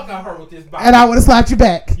 What the fuck I heard with this body? And I would have slapped you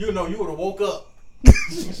back. You know, you would have woke up.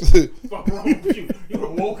 Fuck wrong with you? You would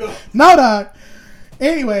have woke up. No, dog.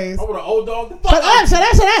 Anyways. I would have old dog.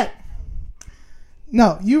 Shut up.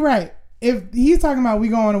 No, you right. If he's talking about we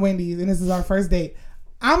going to Wendy's and this is our first date,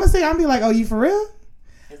 I'm gonna be like, oh, you for real?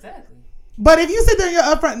 Exactly. But if you sit there and you're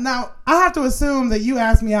upfront, now I have to assume that you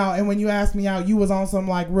asked me out, and when you asked me out, you was on some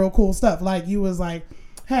like real cool stuff. Like you was like,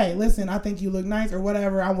 hey, listen, I think you look nice or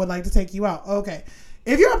whatever. I would like to take you out. Okay.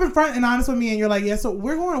 If you're up in front and honest with me and you're like, yeah, so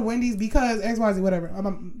we're going to Wendy's because XYZ, whatever.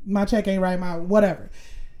 My check ain't right, my whatever.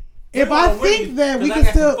 If I think that we can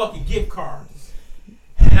still fucking gift cards,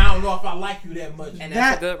 and I don't know if I like you that much, and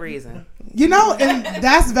that's a good reason. You know, and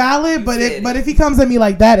that's valid. But if he comes at me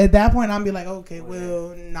like that, at that point, I'm be like, okay,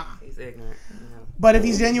 well, nah. He's ignorant. But if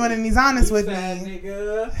he's genuine and he's honest with me,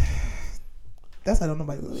 nigga. That's I don't know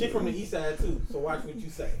nobody. She from the east side too, so watch what you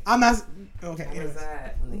say. I'm not okay. Where's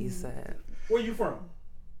that? On the east side. Where you from?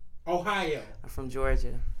 Ohio. I'm from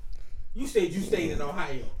Georgia. You said you stayed in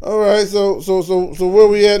Ohio. All right, so where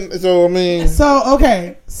we at? So I mean,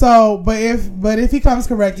 but if he comes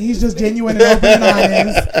correct, he's just genuine and open and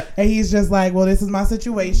honest, and he's just like, well, this is my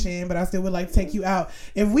situation, but I still would like to take you out.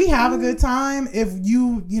 If we have a good time, if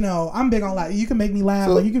you know, I'm big on like you can make me laugh,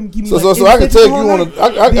 or you can keep me. So I can take you on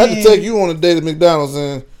I can take you on a date at McDonald's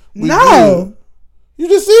and no. You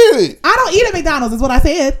just said it. I don't eat at McDonald's, is what I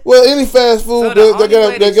said. Well, any fast food, so they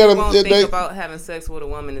got them. Think about having sex with a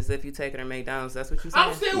woman is if you take her to McDonald's. That's what you saying.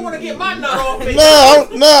 I still want to get my nut off.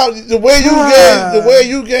 No, the way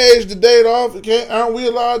you gauge the date off, aren't we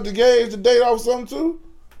allowed to gauge the date off something too?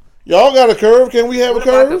 Y'all got a curve. Can we have a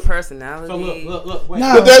curve? About the personality. So look. Wait.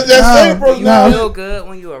 No, but that same personality. Feel good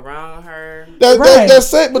when you around her. That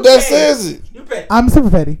says it. I'm super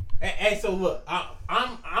petty. Hey, so look,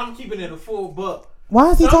 I'm keeping it a full buck.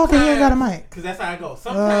 Why is he talking? He ain't got a mic. Because that's how I go.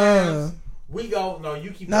 Sometimes we go. No,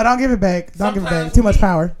 you keep. No, don't give it back. Don't give it back. Too much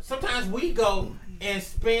power. Sometimes we go and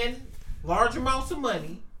spend large amounts of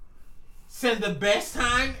money, send the best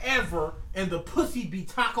time ever, and the pussy be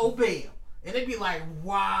Taco Bell, and they be like,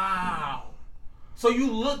 "Wow." So you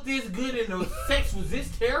look this good and the sex was this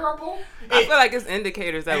terrible? I feel like it's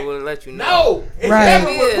indicators that will let you know. No, it's never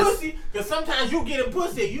with pussy. Because sometimes you get a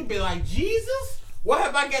pussy and you be like, Jesus, what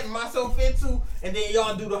have I gotten myself into? And then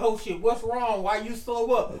y'all do the whole shit. What's wrong? Why you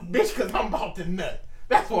slow up? Bitch, because I'm about to nut.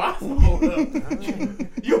 That's why I slowed up.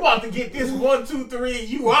 You about to get this 1, 2, 3,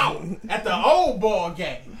 you out at the old ball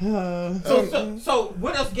game. So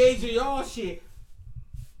what else gauge y'all shit?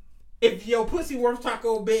 If your pussy worth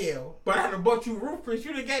Taco Bell, but I done bought you roof Chris,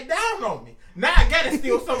 you done got down on me. Now I gotta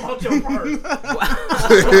steal something out your purse.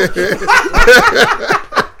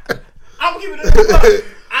 I'm giving it a fuck.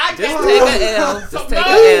 I just take an L. Just take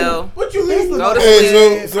an L. What you mean? Go to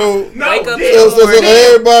sleep. So wake up. So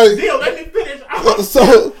everybody. Deal, let me finish.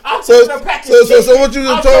 So what you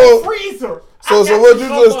just told? Freezer. So what you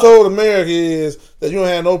just told America is that you don't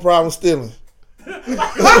have no problem stealing. You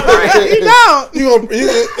don't.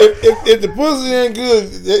 If the pussy ain't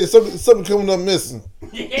good, something coming up missing.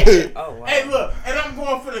 Yeah. Oh, wow. Hey, look, and I'm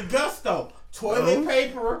going for the gusto. Toilet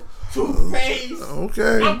paper, toothpaste.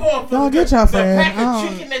 Okay. I'm going for the pack of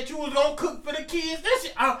chicken that you was gonna cook for the kids. That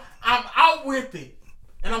shit, I'm out with it,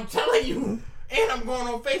 and I'm telling you. And I'm going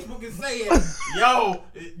on Facebook and saying, "Yo,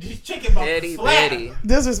 this chicken about to slap."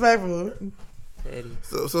 Disrespectful.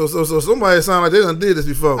 So somebody sound like they done did this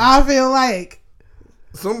before. I feel like.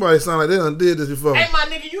 Somebody sound like they done did this before. Hey, my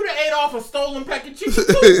nigga, you done ate off a stolen pack of chicken too.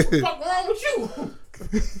 What the fuck wrong with you?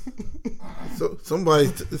 So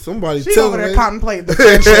somebody she over there contemplating the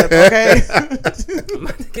friendship, okay? I'm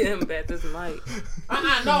about to get him back this mic.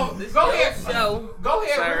 No. Go ahead. Show. Go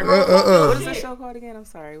ahead. Sir. What is the show called again? I'm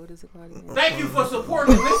sorry. What is it called again? Thank you for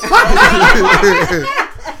supporting me.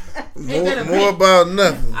 More about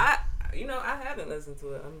nothing. I haven't listened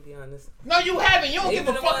to it. I'm gonna be honest. No, you haven't. You don't give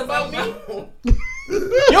a fuck about me.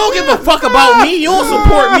 You don't give a fuck about me. You don't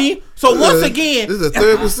support me. So once again, this is a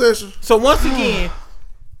therapy session. So once again,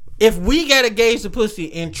 if we gotta gauge the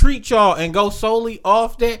pussy and treat y'all and go solely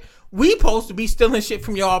off that, we supposed to be stealing shit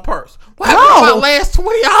from y'all purse. What happened to my last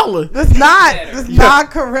 $20? That's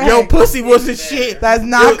not correct. Your pussy wasn't shit. That's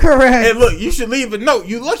not correct. And look, you should leave a note.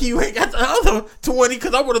 You lucky you ain't got the other 20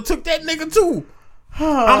 because I would have took that nigga too.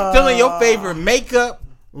 I'm stealing your favorite makeup,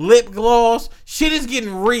 lip gloss. Shit is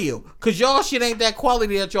getting real because y'all shit ain't that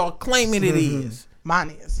quality that y'all claiming it is.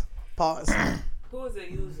 Mine is. Pause. Who is it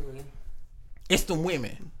usually? It's the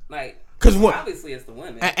women. Like, because obviously it's the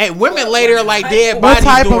women. And women later like dead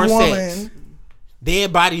bodies during sex.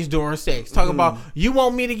 Dead bodies during sex. Talking about, you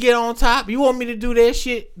want me to get on top? You want me to do that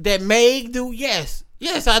shit that Meg do? Yes,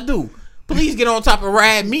 I do. Please get on top and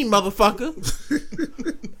ride me, motherfucker.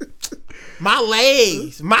 My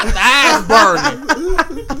legs, my thighs burning.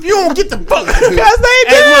 You don't get the fuck. Because they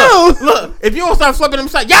do. Look, if you don't stop flipping them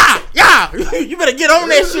side, yeah. You better get on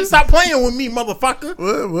that shit. Stop playing with me, motherfucker.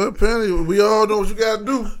 Well, apparently we all know what you gotta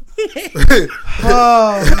do.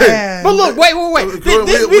 Oh man. But look, wait.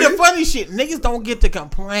 This be the funny shit. Niggas don't get to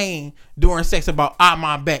complain during sex about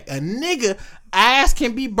my back. A nigga ass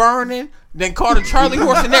can be burning, then call the Charlie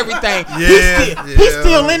horse and everything. He's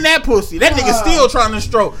still in that pussy. That nigga still trying to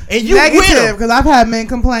stroke. And you with him. Because I've had men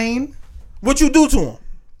complain. What you do to him?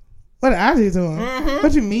 What did I do to him? Mm-hmm.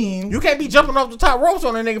 What you mean? You can't be jumping off the top ropes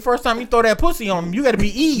on a nigga first time you throw that pussy on him. You got to be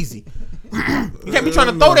easy. You can't be trying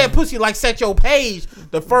to throw that pussy like set your page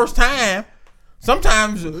the first time.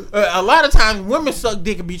 Sometimes, a lot of times, women suck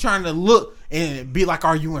dick and be trying to look and be like,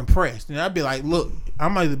 "Are you impressed?" And I'd be like, "Look,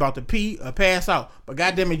 I'm either about to pee or pass out, but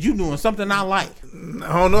goddamn it, you doing something I like."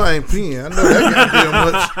 I don't know. I ain't peeing. I know that goddamn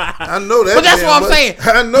much. I know that. But that's what I'm saying.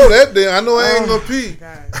 I know that. Damn. I know I ain't gonna pee.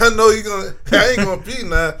 I know you gonna. I ain't gonna pee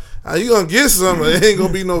now. You gonna get something? It ain't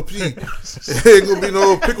gonna be no pee. It ain't gonna be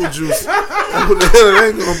no pickle juice. What the hell it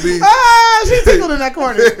ain't gonna be? She tickled in that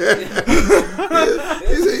corner.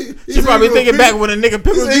 She probably thinking back when a nigga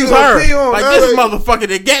pickle juice her. Like this motherfucker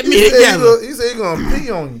that got me together. He said he gonna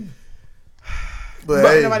pee on you.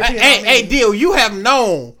 But hey, deal. You have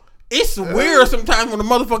known. It's weird sometimes when the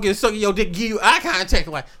motherfucker is sucking your dick, give you eye contact,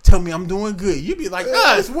 like, tell me I'm doing good. You be like,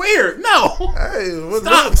 it's weird. No. Hey, what's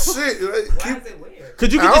up? Shit. Why is it weird?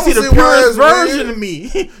 Cause you get to see the purest version of me.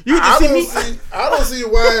 You get to see me. I don't see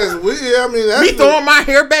why it's weird. I mean, that's me throwing my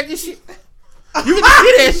hair back and shit. You get to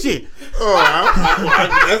see that shit. Oh,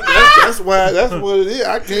 that's why. That's what it is.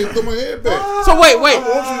 I can't throw my hair back. So wait.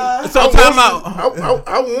 So time out.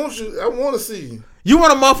 I want you. I want to see you. You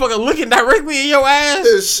want a motherfucker looking directly in your ass?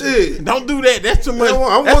 Yeah, shit. Don't do that. That's too much.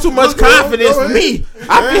 That's too much confidence for me.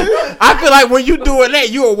 I feel like when you doing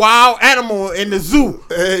that, you a wild animal in the zoo.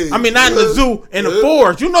 Hey, I mean, not in the zoo, in the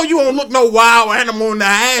forest. You know you don't look no wild animal in the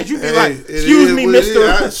ass. You be like, excuse me, mister.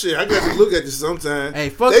 I got to look at you sometime. Hey,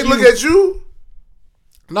 fuck they you. Look at you.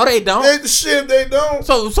 No, they don't. They don't.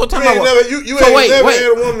 So tell me what. You ain't never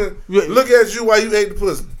had a woman look at you while you ate the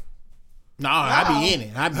pussy. No, I be in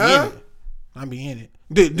it. I be in it.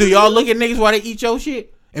 Do y'all look at niggas while they eat your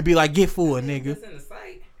shit and be like, get full, nigga? It's in the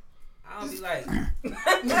sight. I'll be like,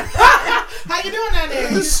 how you doing that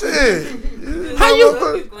nigga? Shit. How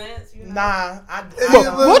you? Glance, you know? Nah.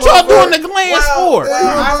 What y'all doing the glance for?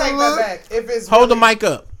 I take that back. If it's hold the mic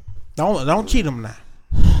up. Don't cheat them now.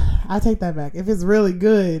 I take that back. If it's really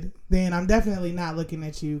good, then I'm definitely not looking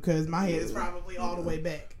at you because my head is probably all the way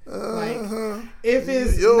back. Like, if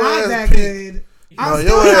it's not that good. No,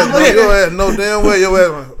 your ass, no damn way, your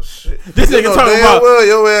ass. Shit. This nigga talking about. Well,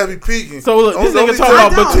 your ass be peeking. So look, this nigga talking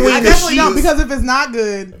about between I the definitely don't, sheets. because if it's not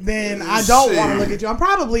good, then I don't want to look at you. I'm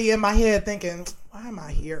probably in my head thinking, why am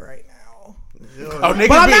I here right now? Oh, nigga,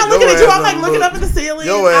 but I'm not looking at you. I'm like looking up at the ceiling.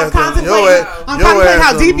 I'm contemplating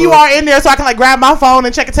how deep you are in there, so I can like grab my phone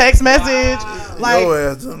and check a text message. Like, your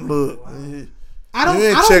ass doesn't look. I don't. You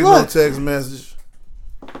ain't checking no text message.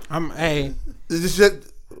 Hey.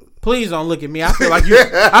 Just please don't look at me. I feel like you.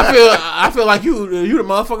 I feel like you the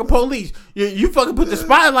motherfucking police. You fucking put the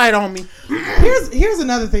spotlight on me. Here's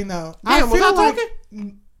another thing though. Damn, was I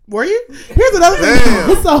talking? Were you? Here's another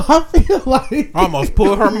thing. So I feel like I almost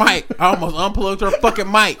pulled her mic. I almost unplugged her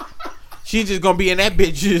fucking mic. She just gonna be in that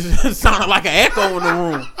bitch just sounding like an echo in the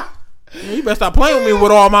room. You better stop playing with me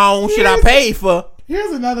with all my own shit I paid for.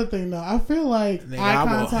 Here's another thing though. I feel like eye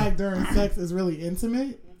contact during sex is really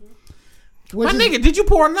intimate. My nigga, did you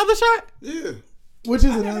pour another shot? Yeah. Which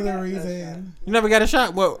is another reason. You never got a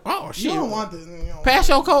shot? Well, shit. You don't want this. Pass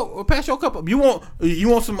your cup up. You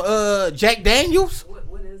want some Jack Daniels?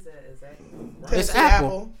 What is that exactly? It's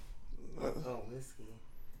apple. Oh, whiskey.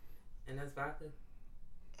 And that's vodka?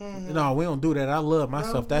 Mm-hmm. No, we don't do that. I love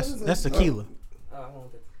myself. That's tequila. Oh, I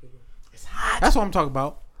want the tequila. It's hot. That's what I'm talking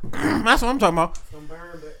about. That's what I'm talking about. Some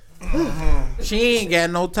burn, but she ain't got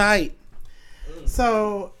no tight.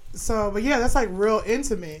 So, but yeah, that's like real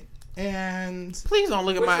intimate. And please don't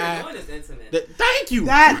look at my eye. What you're doing is intimate. Thank you.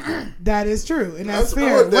 That is true, and that's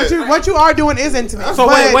fair. What you are doing is intimate. So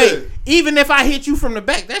wait. Even if I hit you from the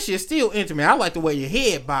back, that shit's still intimate. I like the way your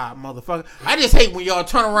head bob, motherfucker. I just hate when y'all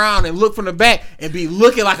turn around and look from the back and be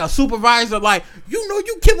looking like a supervisor, like you know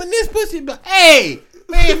you killing this pussy. But hey,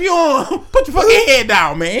 man, if you don't put your fucking head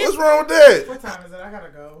down, man. What's wrong with that? What time is it? I gotta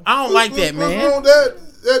go. I don't like that, man. What's wrong with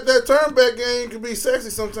that? That turn back game can be sexy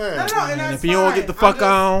sometimes. No, and if you don't get the fuck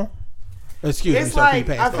on. Excuse me. It's like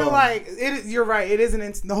I feel like it. You're right. It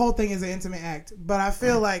is the whole thing is an intimate act, but I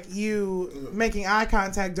feel like you making eye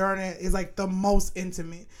contact during it is like the most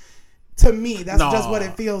intimate. To me, that's just what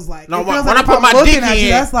it feels like. No, it feels when like I put my dick in,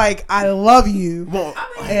 that's like I love you.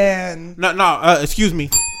 And excuse me.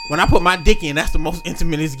 When I put my dick in, that's the most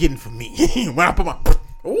intimate it's getting for me. When I put my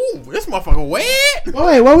this motherfucker wet. Oh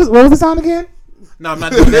wait, what was the sound again? No, I'm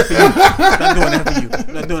not doing that for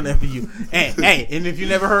you. Not doing that for you. And if you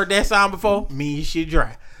never heard that sound before, me and shit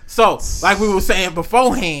dry. So, like we were saying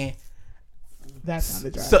beforehand, that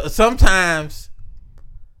sounded dry. So, sometimes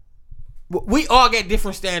we all get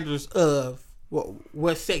different standards of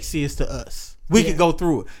what sex is to us. We can go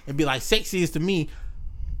through it and be like, sex is to me,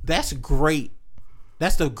 that's great.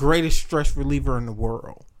 That's the greatest stress reliever in the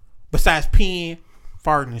world. Besides peeing,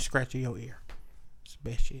 farting, and scratching your ear. It's the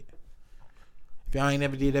best shit. If y'all ain't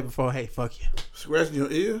never did that before, hey, fuck you. Scratching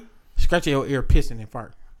your ear? Scratching your ear, pissing and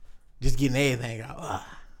farting. Just getting everything out.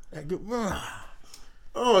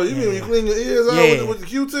 Oh, you mean when you clean your ears out with the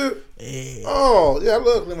Q-tip? Yeah. Oh, yeah, I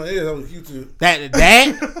love cleaning my ears out with the Q-tip. That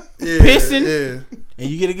pissing, and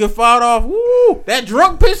you get a good fart off. Woo! That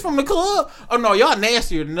drunk piss from the club. Oh no, y'all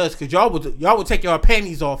nastier than us because y'all would take your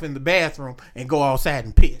panties off in the bathroom and go outside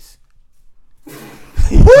and piss. Who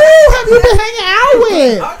have you been hanging out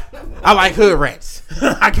with? I like hood rats.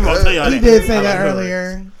 I keep on telling y'all that. He did say that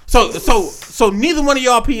earlier. So neither one of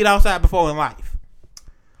y'all peed outside before in life.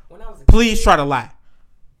 When I was Please try to lie.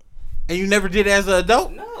 And you never did it as an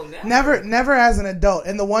adult? No, never as an adult.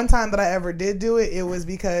 And the one time that I ever did do it, it was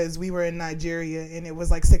because we were in Nigeria and it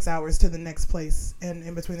was like 6 hours to the next place, and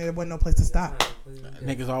in between there wasn't no place to stop.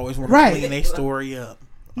 Niggas always want to clean their story up.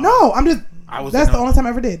 No, I'm just. That's the only time I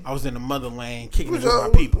ever did. I was in the motherland kicking it with my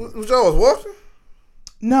people. Which y'all was walking?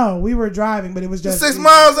 No, we were driving, but it was just 6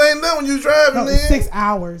 miles ain't done when you driving. No, 6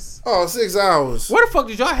 hours. Oh, 6 hours. Where the fuck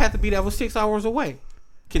did y'all have to be that was 6 hours away?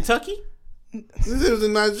 Kentucky? This was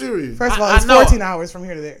in Nigeria. First of all, it's 14 hours from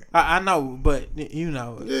here to there. I know, but you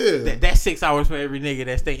know, that's 6 hours for every nigga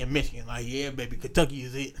that stay in Michigan. Like, yeah, baby, Kentucky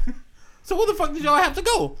is it. So where the fuck did y'all have to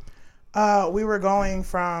go? We were going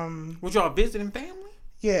from. Was y'all visiting family?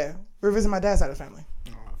 Yeah, we were visiting my dad's side of the family.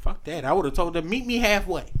 Oh, fuck that! I would have told them meet me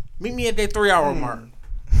halfway. Meet me at that 3 hour mark.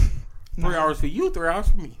 3 hours for you, 3 hours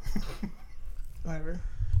for me. Whatever.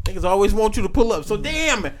 Niggas always want you to pull up. So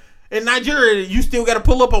damn it. In Nigeria, you still got to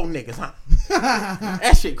pull up on niggas, huh?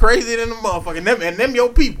 That shit crazy than the motherfucker. And them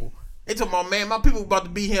your people. They talking about, man, my people about to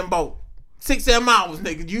be here in about 6-7 hours,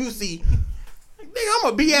 nigga. You see. Nigga, I'm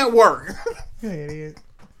going to be at work. You idiot.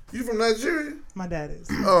 You from Nigeria? My dad is.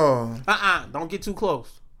 Oh. Don't get too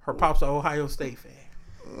close. Her pop's an Ohio State fan.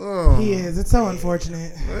 Oh. He is. It's so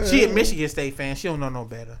unfortunate. She a Michigan State fan. She don't know no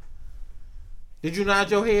better. Did you nod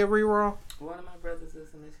your head, Reroll? One of my brothers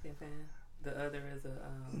is a Michigan fan. The other is a.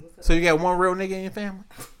 So you got one real nigga in your family?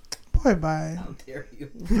 Boy, bye. How dare you?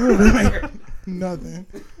 Nothing.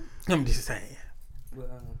 I'm just saying. Well,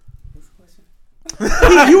 what's the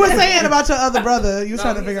question? You were saying about your other brother. You was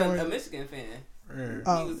trying to figure out a Michigan fan.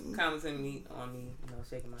 Oh. He was commenting on me,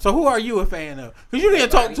 shaking my. So who are you a fan of? Because you didn't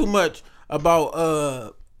talk too much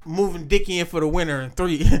about moving Dickie in for the winner, and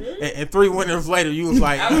three winners later you was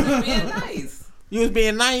like, I was just being nice. You was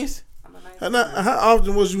being nice. How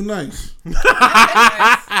often was you nice? Not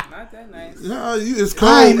that nice. No, it's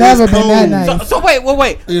cold. I ain't never been that nice. So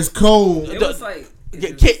wait. It's cold. It was like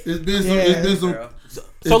It's been some.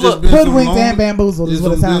 So look, hoodwinked and bamboozled is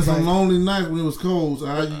what it sounds like. Some lonely nights when it was cold. So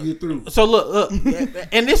how you get through? So look,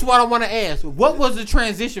 and this is what I want to ask: what was the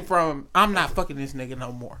transition from I'm not fucking this nigga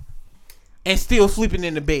no more, and still sleeping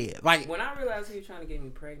in the bed? Like when I realized he was trying to get me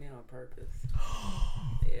pregnant on purpose.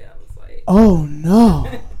 Yeah, I was like, oh no.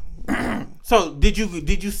 So did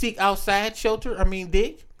you seek outside shelter? I mean,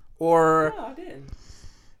 dick, or no, I didn't.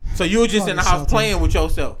 So you were just in the house playing with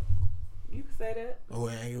yourself. You can say that. Oh,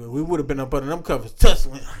 we would have been up under them covers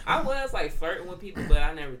tussling. I was like flirting with people, but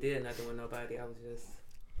I never did nothing with nobody. I was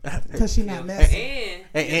just because she not messy.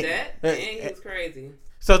 And he was crazy.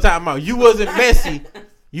 So talking about you wasn't messy.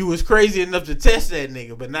 You was crazy enough to test that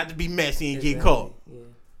nigga, but not to be messy and get caught.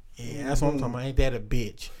 Yeah, that's what I'm talking about. Ain't that a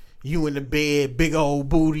bitch? You in the bed, big old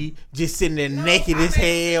booty, just sitting there naked as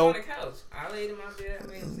hell. On the couch. I laid in my bed. I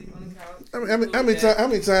made him sleep on the couch. How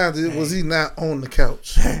many times was he not on the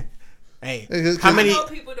couch? Hey, how many? I know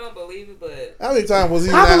people don't believe it, but how many times was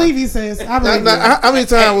he? I believe he says. I believe. How many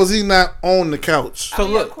times was he not on the couch? So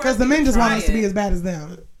look, because the men just want us to be as bad as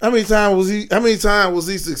them. How many times was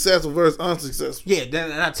he successful versus unsuccessful? Yeah,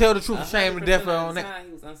 and I tell the truth, shame and death on that.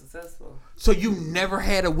 He was unsuccessful. So you never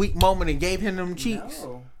had a weak moment and gave him them cheeks?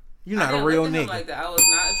 No. You're not a real nigga. Like that. I was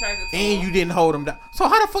not attracted to him. And you didn't hold him down. So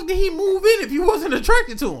how the fuck did he move in if you wasn't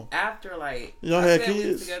attracted to him? After like y'all had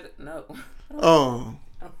kids together. No. Oh.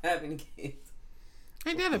 I don't have any kids.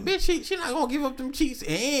 Ain't that a bitch? She not gonna give up them cheeks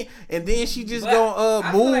and then she just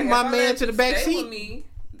gonna move like my man to the back seat. Me,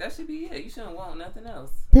 that should be it. You shouldn't want nothing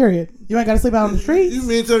else. Period. You ain't gotta sleep out on the streets. You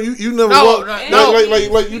mean tell you never walked? No.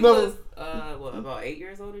 Like you never. about 8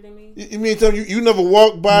 years older than me? You mean tell me you never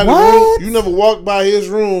walked by the What? room? You never walked by his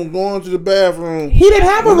room going to the bathroom. He didn't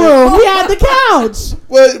have a room. He had the couch.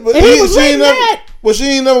 But And he was she laying ain't never. that. But she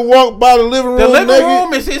ain't never walked by the living room. The living naked.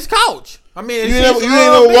 room is his couch. I mean, You ain't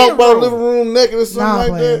never walked by the living room naked or something Nah, like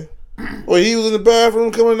player. that. Or he was in the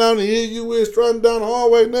bathroom coming down and here you was strutting down the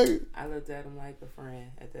hallway naked. I looked at him like a friend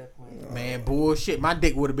at that point. Man, bullshit. My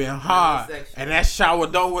dick would have been hard, and that shower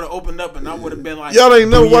door would have opened up, and I would have been like, Y'all ain't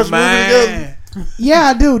never "Do you watched a movie mind?" together? Yeah,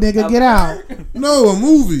 I do, nigga. Get out. No, a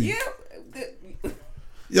movie. Yeah.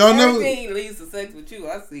 Y'all never. Everything leads to sex with you,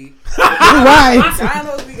 I see. Right. I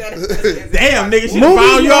know we got Damn, nigga, she Movies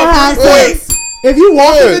found you gonna up have pretty quick. sex. If you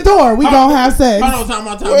walk in What? the door, we gonna have sex. Hold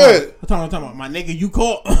on, time out. My nigga, you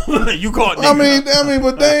caught. You caught. Nigga. I mean,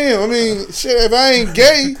 but damn, I mean, shit. If I ain't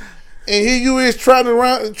gay, and here you is trotting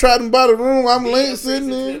by the room, I'm laying sitting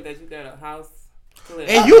there. That you got a house.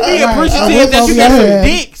 And you be Right. appreciative that you got Over your some head.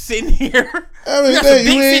 dick sitting here. I mean, You got damn, some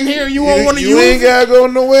dick sitting here and you won't want to You use ain't it. gotta go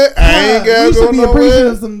nowhere. I ain't Yeah, gotta we go should be appreciative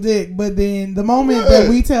nowhere. of some dick, but then the moment that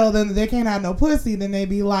we tell them that they can't have no pussy, then they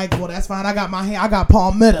be like, "Well, that's fine. I got my hand. I got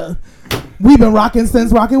palmetto. We've been rocking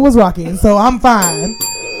since rocking was rocking, so I'm fine."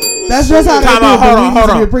 That's just how they do. Time out, But we hold need to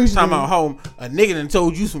be on. appreciative. Time out, home. A nigga done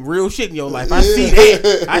told you some real shit in your life. I see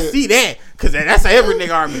that. I see that. Cause that's how every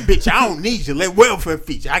nigga argument. Bitch, I don't need you. Let welfare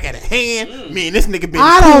feed you. I got a hand. Me and this nigga been.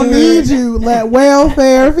 I don't cool. need you. Let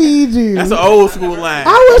welfare feed you. That's an old school line.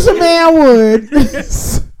 I wish a man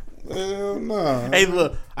would. Hell nah. Hey,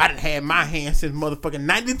 look, I done had my hand since motherfucking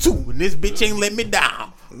 92, and this bitch ain't let me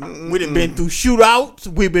down. We done been through shootouts.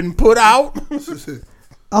 We been put out.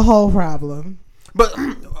 A whole problem.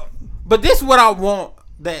 But this is what I want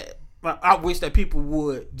that I wish that people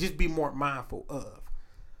would just be more mindful of.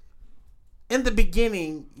 In the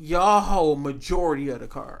beginning, y'all hold majority of the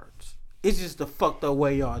cards. It's just the fucked up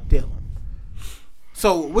way y'all dealing.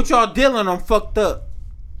 So what y'all dealing on fucked up,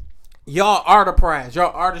 y'all are the prize.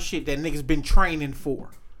 Y'all are the shit that niggas been training for.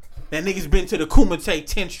 That niggas been to the Kumite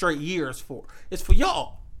 10 straight years for. It's for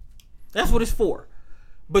y'all. That's what it's for.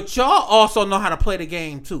 But y'all also know how to play the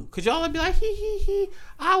game too. Cause y'all be like, he,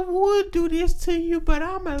 I would do this to you, but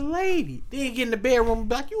I'm a lady. Then get in the bedroom and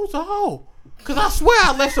be like, you was a hoe. Cause I swear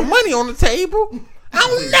I left some money on the table.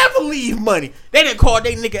 I'll never leave money. They didn't call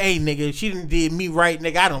they nigga, hey nigga, she done did me right,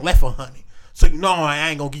 nigga. I done left her honey. So you know I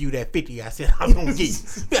ain't gonna give you that 50 I said I was gonna give you.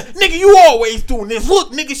 Nigga, you always doing this.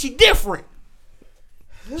 Look, nigga, she different.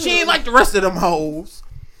 She ain't like the rest of them hoes.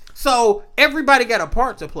 So everybody got a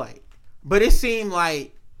part to play. But it seemed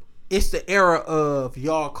like it's the era of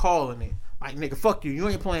y'all calling it. Like, nigga, fuck you. You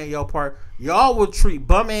ain't playing your part. Y'all will treat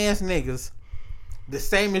bum ass niggas the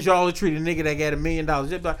same as y'all would treat a nigga that got $1 million. Just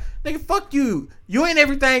be like, nigga, fuck you. You ain't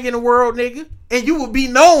everything in the world, nigga. And you will be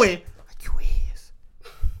knowing, like, you is.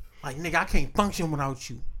 Like, nigga, I can't function without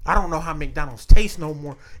you. I don't know how McDonald's tastes no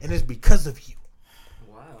more, and it's because of you.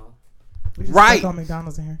 Wow. We just Right. stuck on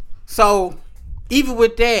McDonald's in here. So, even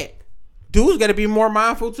with that, dudes got to be more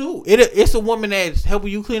mindful too. It's a woman that's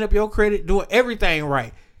helping you clean up your credit, doing everything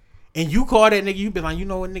right. And you call that nigga, you been like, you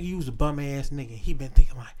know what, nigga, you was a bum ass nigga. He been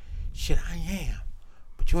thinking like, shit, I am.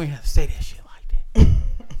 But you ain't have to say that shit like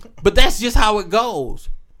that. But that's just how it goes.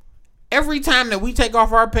 Every time that we take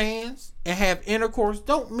off our pants and have intercourse,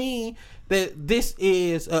 don't mean that this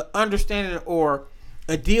is an understanding or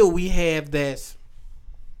a deal we have that's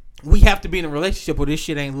we have to be in a relationship where this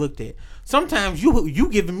shit ain't looked at. Sometimes you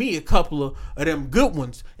giving me a couple of them good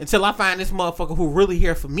ones until I find this motherfucker who really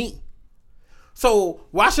here for me. So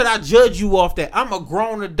why should I judge you off that? I'm a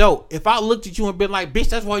grown adult. If I looked at you and been like, bitch,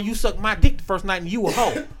 that's why you sucked my dick the first night and you a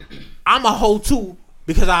hoe. I'm a hoe too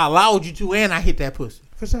because I allowed you to and I hit that pussy.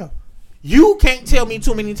 For sure. You can't tell me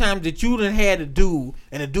too many times that you done had a dude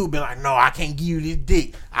and a dude been like, no, I can't give you this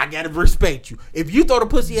dick. I gotta respect you. If you throw the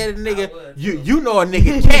pussy at a nigga, you know a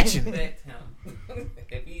nigga catching it. Respect him.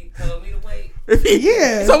 If he told me to wait.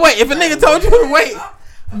 Yeah. So wait, if a nigga told you to wait,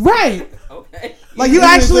 Right. Okay. Like you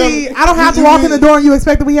actually, I don't have to walk in the door and you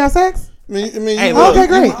expect that we have sex? I mean, Hey, you look. Okay,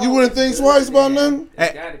 great. You wouldn't think twice about nothing?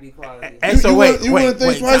 It's gotta be quality. and so wait, you wouldn't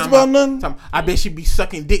think twice time about out. nothing? Time- I bet she be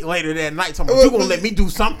sucking dick later that night. So you gonna let me do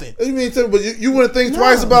something? You mean tell me, but you wouldn't think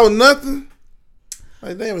twice about nothing?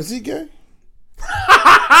 Like, damn, is he gay?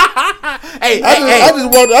 Hey,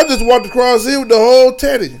 I just walked across here with the whole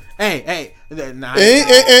teddy. hey, nah. And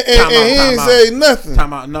he ain't say nothing.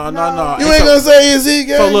 Time out. No. You It's ain't a- gonna say is he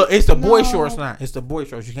gay? So look, it's the boy shorts now. It's the boy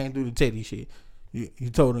shorts. You can't do the teddy shit. You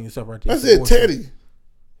told on yourself right there. I It's the said boy Teddy. shorts.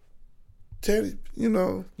 Teddy, you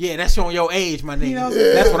know. Yeah, that's showing your age, my nigga. You know,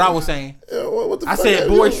 That's what I was saying. What the I fuck said that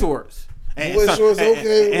boy doing? shorts. And Boy shorts,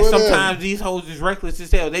 okay, and whatever. sometimes these hoes is reckless as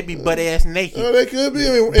hell. They be butt ass naked. Oh, they could be.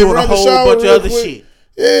 I mean, Doing a run the whole shower bunch of real other quick. shit.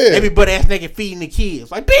 Yeah. They be butt ass naked feeding the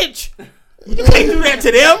kids. Like, bitch, you can't do that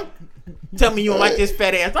to them. Tell me you don't like this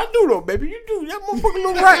fat ass. I do though, baby. You do. That motherfucker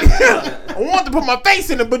look right. I want to put my face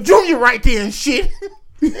in it, but Junior right there and shit.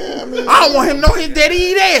 Yeah, I mean, I don't want him to know his daddy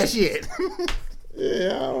eat ass yet.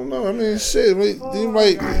 Yeah, I don't know. I mean, shit. He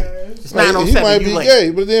might. It's Like, 9:07. he might be You late. gay,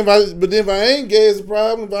 but then if I ain't gay, it's a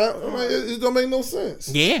problem. But it don't make no sense.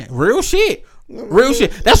 Yeah, real shit. Real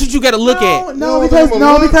shit. That's what you got to look at. No, You because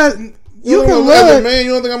don't think because You you don't can wanna as a look. man,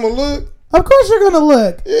 you don't think I'm gonna look? Of course, you're gonna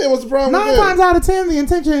look. Yeah, what's the problem 9 with that? times out of 10, the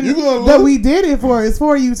intention You gonna that look? we did it for is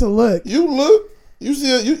for you to look. You look. You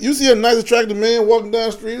see a nice attractive man walking down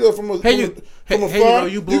the street or from afar. you You're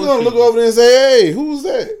you gonna look over there and say, "Hey, who's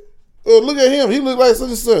that?" Or look at him. He look like such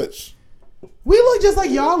and such. We look just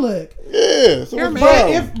like y'all look. Yeah. So Here, what's the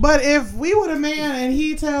man. problem? If we were a man and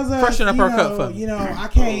he tells us, Freshen up her cup for me. I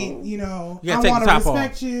can't, You I gotta take want the to top off.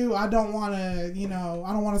 respect you. I don't want to,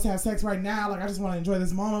 I don't want us to have sex right now. Like I just want to enjoy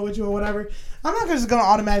this moment with you or whatever. I'm not just gonna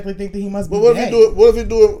automatically think that he must be But what gay. if he do it?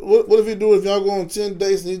 What if he do it if y'all go on 10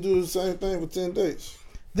 dates and he do the same thing for 10 dates?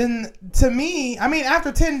 Then to me, I mean, after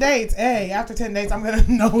 10 dates, I'm gonna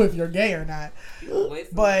know if you're gay or not.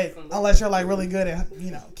 But unless you're like really good at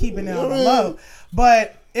keeping it on the low.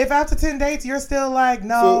 But if after 10 dates you're still like,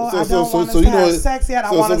 no, I don't want us to have sex yet.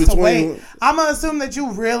 I want us to wait. I'm gonna assume that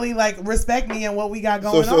you really like respect me and what we got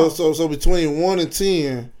going on. So between 1 and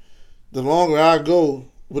 10, the longer I go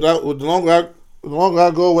without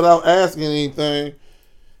asking anything,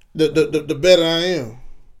 the better I am.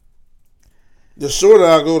 The shorter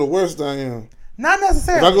I go, the worse I am. Not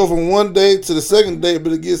necessarily. If I go from one date to the second date,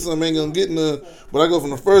 but it gets something, ain't gonna get none. But I go from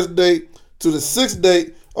the first date to the sixth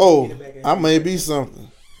date, I may be something.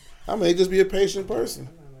 I may just be a patient person.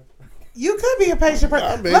 You could be a patient person.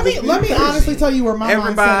 I Let may me be honestly tell you where my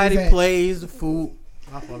Everybody mindset is at. plays the fool.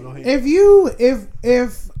 If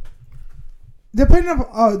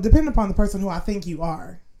depending upon the person who I think you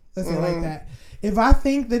are, let's say it like that. If I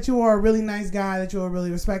think that you are a really nice guy, that you're a really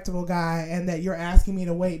respectable guy, and that you're asking me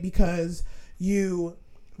to wait because you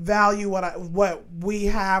value what we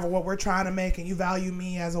have or what we're trying to make, and you value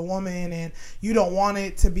me as a woman, and you don't want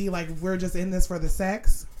it to be like we're just in this for the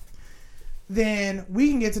sex, then we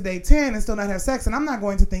can get to day 10 and still not have sex, and I'm not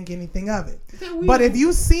going to think anything of it. But if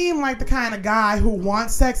you seem like the kind of guy who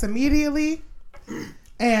wants sex immediately,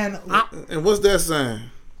 and what's that sign?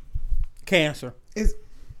 Cancer. it's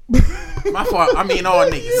My fault. I mean all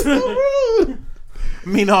niggas. so rude. I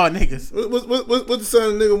mean all niggas. What the sign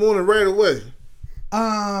of nigga wanted right away?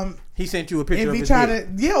 He sent you a picture If of he his try dick.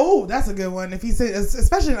 to, that's a good one. If he said,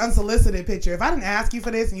 especially an unsolicited picture. If I didn't ask you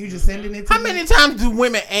for this and you just sending it to How me, many times do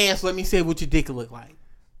women ask, let me say what your dick look like?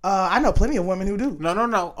 I know plenty of women who do.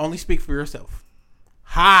 No. Only speak for yourself.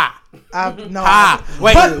 Ha. No,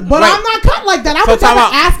 Wait. but wait. I'm not cut like that. I So would never time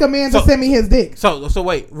out. ask a man to So- send me his dick. So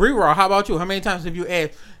wait, Reraw, how about you? How many times have you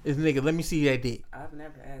asked this nigga, let me see that dick? I've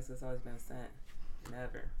never asked. It's always been sent.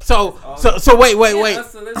 Never. So wait.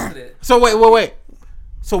 Unsolicited. So wait.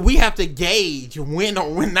 So we have to gauge when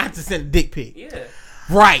or when not to send a dick pic. Yeah.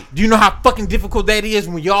 Right. Do you know how fucking difficult that is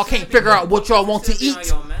when y'all can't figure out what y'all want to Should be on eat?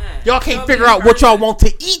 your mind. Y'all can't Should figure be out what y'all person. want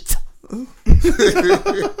to eat.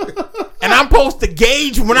 And I'm supposed to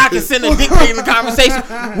gauge when I can send a dick pic in the conversation.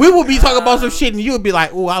 We will be talking about some shit and you would be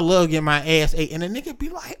like, oh, I love getting my ass ate. And the nigga be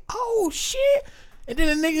like, oh shit. And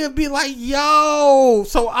then the nigga be like, yo.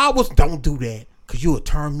 So don't do that. Cause you would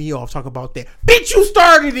turn me off talk about that. Bitch, you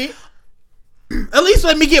started it. At least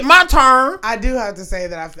let me get my turn. I do have to say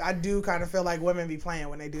that I do kind of feel like women be playing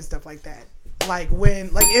when they do stuff like that. Like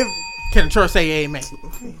if Can the church say amen?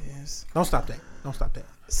 yes. Don't stop that.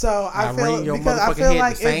 So I ring your feel motherfucking head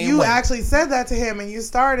like the if same you way. actually said that to him and you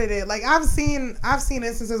started it, like I've seen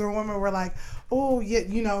instances where women were like, oh yeah,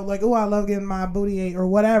 like I love getting my booty ate or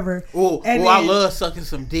whatever. Oh, and I then- love sucking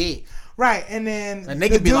some dick. Right, and then A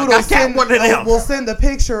nigga be like, I got one of them. We'll send the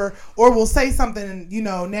picture or we'll say something,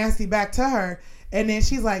 nasty back to her, and then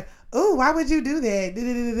she's like, "Oh, why would you do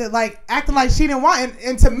that?" Like acting like she didn't want.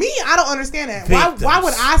 And to me, I don't understand that. Why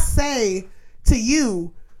would I say to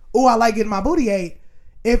you, "Oh, I like getting my booty ate,"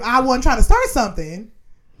 if I wasn't trying to start something?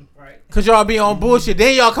 Right. Cause y'all be on bullshit.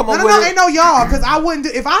 Then y'all come up No, with ain't no y'all. Because I wouldn't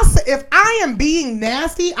do if I am being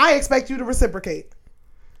nasty. I expect you to reciprocate.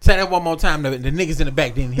 Say that one more time. The niggas in the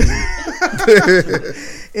back didn't hear you.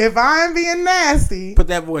 If I'm being nasty, Put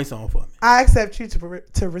that voice on for me. I accept you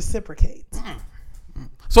to reciprocate.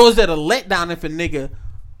 So is that a letdown if a nigga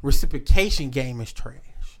reciprocation game is trash?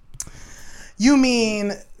 You mean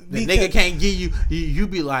The nigga can't give you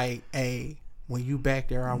be like, hey, when you back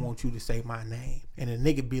there, I want you to say my name. And the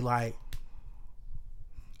nigga be like,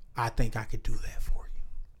 I think I could do that for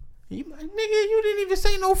you. You like, nigga, you didn't even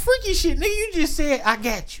say no freaky shit. Nigga, you just said, I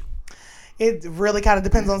got you. It really kind of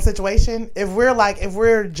depends on the situation. If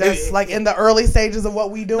we're just like in the early stages of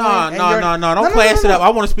what we doing. No. Don't class it up. I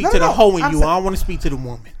want to speak to the hoe in you. I don't want to speak to the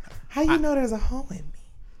woman. How you know there's a hoe in me?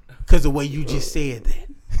 Because the way you just said that.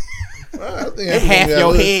 I think half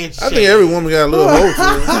your head I think every woman got a little hoe to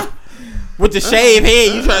her. With the shaved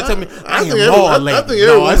head, you trying to tell me I am more lady. I think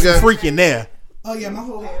no, it's freaking there. Oh yeah, my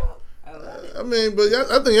whole head. I mean, but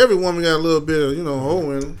I think every woman got a little bit of,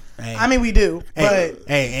 hoe in them. Hey, I mean, we do, but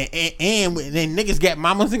and then niggas got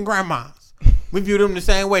mamas and grandmas. We view them the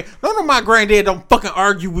same way. None of my granddad don't fucking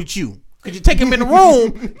argue with you. Cause you take him in the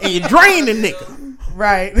room and you drain the nigga.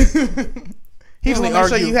 Right. He just want to make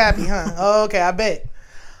sure you happy, huh? Oh, okay, I bet.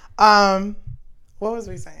 What was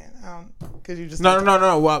we saying? Cause you just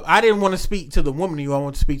no. Well, I didn't want to speak to the woman. I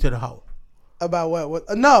want to speak to the hoe. About what?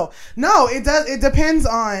 No. It does. It depends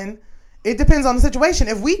on the situation.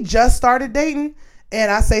 If we just started dating and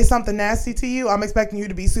I say something nasty to you, I'm expecting you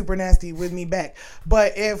to be super nasty with me back.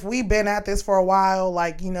 But if we've been at this for a while,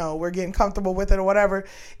 like, we're getting comfortable with it or whatever,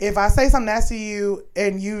 if I say something nasty to you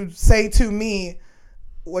and you say to me,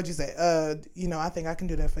 what'd you say? I think I can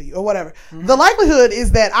do that for you or whatever. Mm-hmm. The likelihood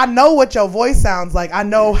is that I know what your voice sounds like. I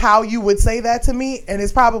know how you would say that to me, and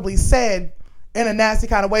it's probably said in a nasty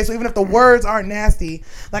kind of way. So even if the words aren't nasty,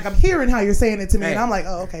 like I'm hearing how you're saying it to me, and I'm like,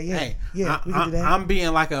 oh, okay, we can do that. I'm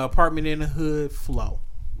being like an apartment in the hood flow.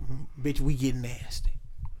 Mm-hmm. Bitch, we get nasty.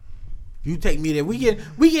 You take me there, we get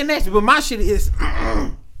nasty. But my shit is,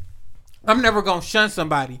 I'm never gonna shun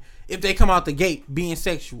somebody if they come out the gate being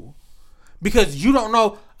sexual, because you don't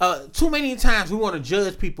know. Too many times we want to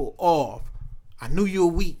judge people off. I knew you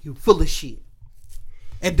were weak. You full of shit,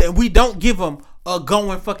 and then we don't give them a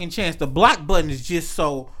going fucking chance. The block button is just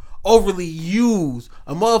so overly used.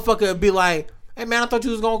 A motherfucker would be like, hey man, I thought you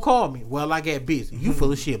was gonna call me. Well, I got busy. You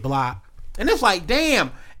full of shit, block. And it's like,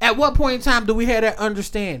 damn, at what point in time do we have that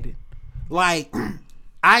understanding? Like,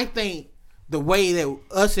 I think the way that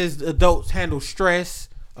us as adults handle stress,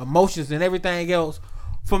 emotions, and everything else,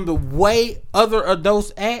 from the way other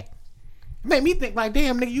adults act, made me think like,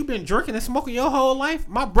 damn, nigga, you been drinking and smoking your whole life?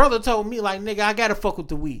 My brother told me, like, nigga, I gotta fuck with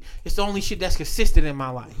the weed. It's the only shit that's consistent in my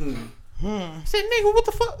life. I said, nigga, what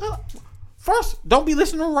the fuck? First, don't be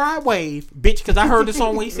listening to Ride Wave, bitch, because I heard the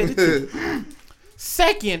song when he said it too.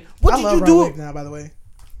 Second, what did you do? Ride Wave now, by the way.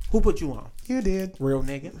 Who put you on? You did. Real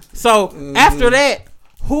nigga. So, after that,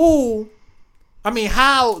 how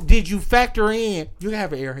did you factor in, you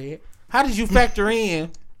have an airhead, how did you factor in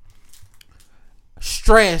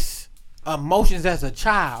stress, emotions as a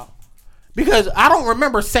child? Because I don't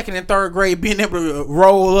remember second and third grade being able to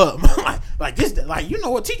roll up like this. Like, you know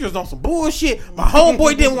what? Teachers on some bullshit. My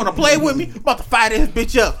homeboy didn't want to play with me. About to fire this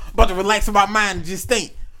bitch up. About to relax my mind and just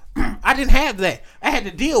think. I didn't have that. I had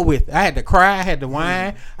to deal with it. I had to cry. I had to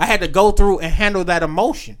whine. I had to go through and handle that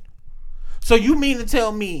emotion. So you mean to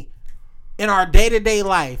tell me in our day-to-day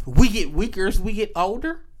life, we get weaker as we get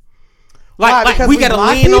older? Like we gotta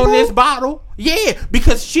lean on this bottle? Yeah,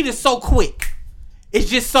 because shit is so quick. It's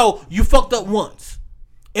just so, you fucked up once.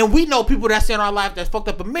 And we know people that's in our life that's fucked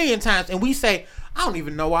up a million times, and we say, I don't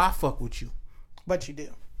even know why I fuck with you. But you do.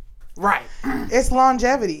 Right. It's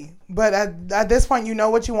longevity. But at this point, you know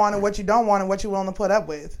what you want and what you don't want and what you're willing to put up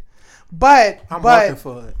with. But I'm working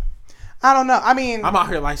for it. I don't know. I mean, I'm out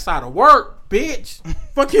here like side of work, bitch.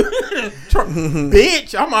 Fuck you.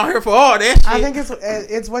 Bitch, I'm out here for all that shit. I think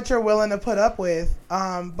it's what you're willing to put up with.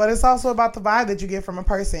 But it's also about the vibe that you get from a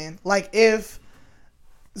person. Like,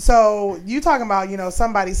 so you talking about,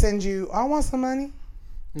 somebody sends you, I want some money.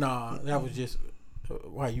 Nah, that was just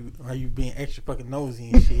why you being extra fucking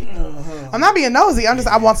nosy and shit. I'm not being nosy.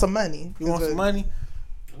 I want some money. You want some money?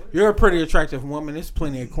 You're a pretty attractive woman. There's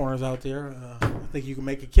plenty of corners out there. I think you can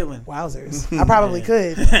make a killing. Wowzers. I probably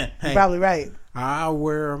could. You're probably right. I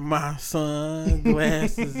wear my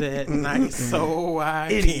sunglasses at night so I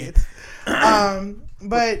Idiot.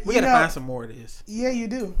 But we gotta find some more of this. Yeah, you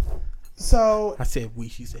do. So I said we,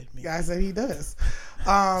 she said me. I said he does.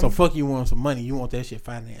 So fuck you want some money. You want that shit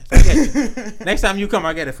financed. Okay. Next time you come,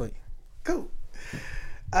 I get it for you. Cool.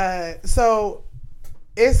 So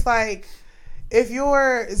it's like,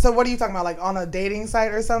 so what are you talking about? Like on a dating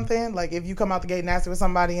site or something? Like if you come out the gate nasty with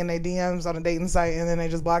somebody in their DMs on a dating site and then they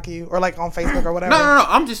just block you, or like on Facebook or whatever? No.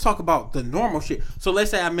 I'm just talking about the normal shit. So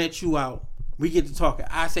let's say I met you out. We get to talking.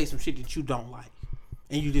 I say some shit that you don't like,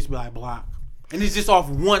 and you just be like, block. And it's just off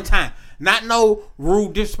one time. Not no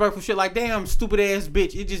rude, disrespectful shit like, damn, stupid ass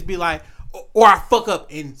bitch. It just be like, or I fuck up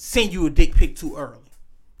and send you a dick pic too early.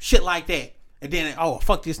 Shit like that. And then,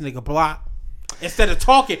 fuck this nigga, block. Instead of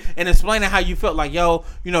talking and explaining how you felt, like, yo,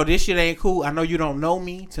 this shit ain't cool. I know you don't know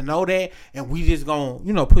me to know that, and we just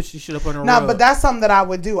gonna, push this shit up on the rug. No, but that's something that I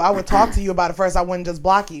would do. I would talk to you about it first. I wouldn't just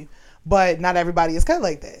block you. But not everybody is cut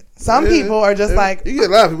like that. Some people are just like... You get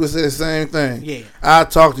a lot of people say the same thing. Yeah. I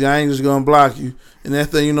talk to you. I ain't just going to block you. And that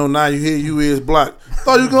thing, now you hear you is blocked.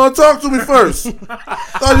 Thought you were going to talk to me first.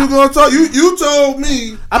 Thought you were going to talk. You told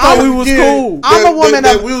me. I thought we was cool. I'm a woman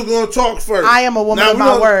that we was going to talk first. I am a woman of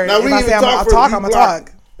my word. Now, if I say I'm going to talk, I'm going to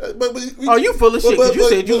talk. You full of shit because you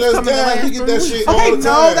said you was coming the last 3 weeks. Okay,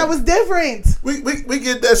 no, that was different. We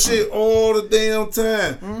get that shit all the damn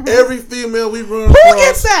time. Mm-hmm. Every female we run across. Who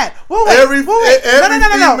gets that? Every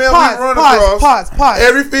female we run across. Pause.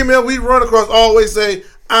 Every female we run across always say,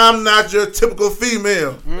 I'm not your typical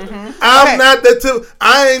female. Mm-hmm. I'm not that typical.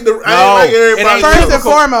 I ain't like everybody. First and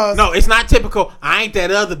foremost. No, it's not typical. I ain't that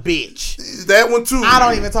other bitch. That one too. I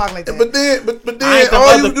don't even talk like that. But then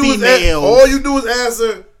all you do is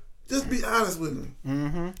answer. Just be honest with me.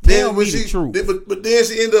 Mm-hmm. Then when but then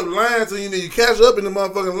she ended up lying to you. You catch up in the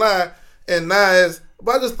motherfucking lie, and now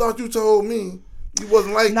but I just thought you told me you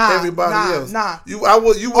wasn't like everybody else. You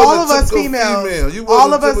wasn't all of us female.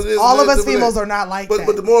 All of us females are not like that.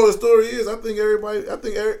 But the moral of the story is, I think everybody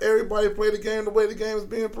play the game the way the game is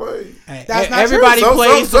being played. That's not everybody true.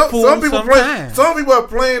 plays the fool sometimes. Some people are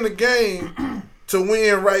playing the game to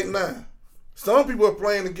win right now. Some people are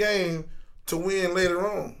playing the game to win later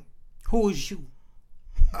on. Who is you?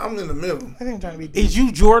 I'm in the middle. I ain't trying to be deep. Is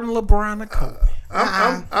you Jordan, LeBron, or Kobe?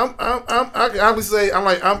 I can honestly say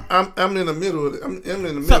I'm in the middle. I'm in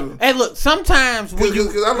the middle. Hey, look, sometimes when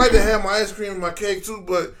because I like to have my ice cream and my cake too,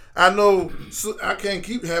 but I know I can't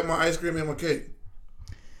keep having my ice cream and my cake.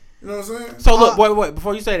 You know what I'm saying? So look, wait,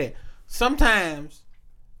 before you say that, sometimes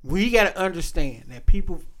we gotta understand that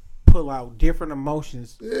people pull out different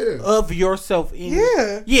emotions of yourself in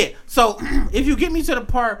So if you get me to the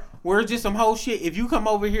part where it's just some whole shit, if you come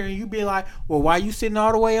over here and you be like, well, why you sitting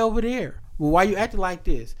all the way over there? Well, why you acting like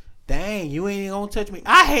this? Dang, you ain't gonna touch me.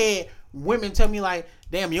 I had women tell me like,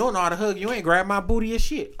 damn, you don't know how to hug. You ain't grab my booty and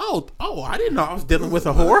shit. Oh, I didn't know I was dealing with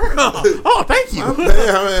a whore. Oh, thank you.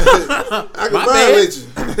 I can violate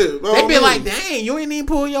you. They be like, dang, you ain't even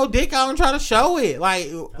pull your dick out and try to show it. Like,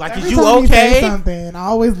 every is you time okay? You say something, I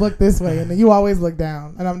always look this way, and then you always look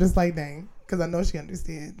down, and I'm just like, dang, because I know she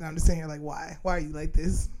understands. And I'm just sitting here like, why? Why are you like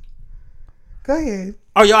this? Go ahead.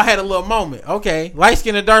 Oh, y'all had a little moment. Okay, light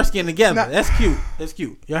skin and dark skin together. No. That's cute. That's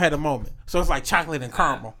cute. Y'all had a moment. So it's like chocolate and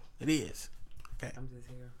caramel. It is. Okay, I'm just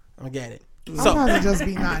here. I'm gonna get it. I'm about to just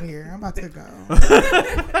be not here. I'm about to go.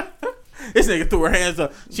 This nigga threw her hands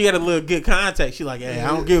up. She had a little good contact. She like, hey, I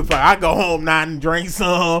don't give a fuck. I go home now and drink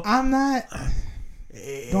some. I'm not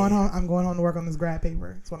going home. I'm going home to work on this grad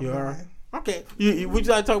paper. That's what I'm doing. Okay. Would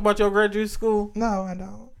you like to talk about your graduate school? No, I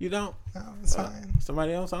don't. You don't? No, it's fine.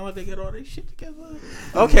 Somebody else sound like they get all this shit together.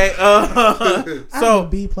 Okay. So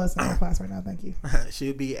B+ in my class right now. Thank you.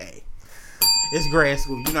 Should be A. It's grad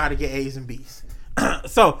school. You know how to get A's and B's.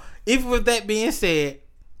 So, if with that being said,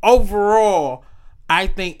 overall, I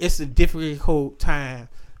think it's a difficult time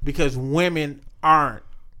because women aren't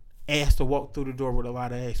asked to walk through the door with a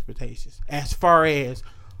lot of expectations. As far as,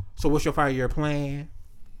 so what's your 5-year plan?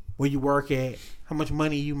 Where you work at? How much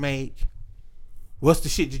money you make? What's the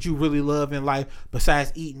shit that you really love in life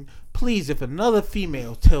besides eating? Please, if another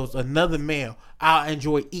female tells another male, I'll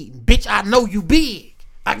enjoy eating. Bitch, I know you big.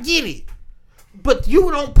 I get it. But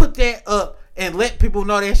you don't put that up and let people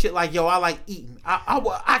know that shit like, yo, I like eating. I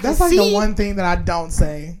That's like the one thing that I don't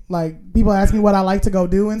say. Like, people ask me what I like to go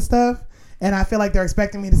do and stuff, and I feel like they're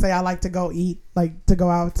expecting me to say I like to go eat, like to go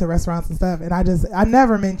out to restaurants and stuff, and I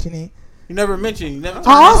never mention it. You never mention it. You never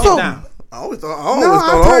turn it down. I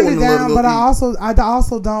turned it down, but I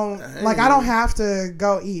also don't like. I don't have to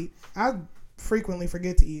go eat. I frequently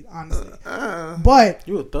forget to eat, honestly. But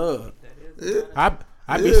you a thug.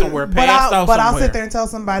 I'd be somewhere passed out. But I'll sit there and tell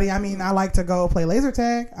somebody. I mean, I like to go play laser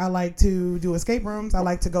tag. I like to do escape rooms. I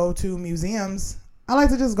like to go to museums. I like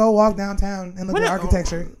to just go walk downtown and look at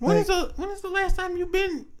architecture. When is the last time you've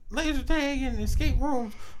been laser tag and escape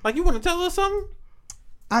rooms? Like, you want to tell us something?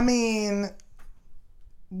 I mean,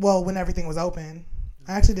 well, when everything was open,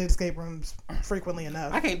 I actually did escape rooms frequently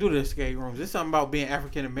enough. I can't do the escape rooms. It's something about being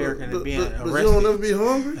African American and being arrested. But you don't never be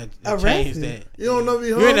hungry? Change that. You don't never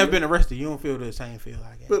be hungry? You ain't never been arrested. You don't feel the same feel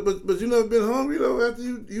like that. But you never been hungry, though, after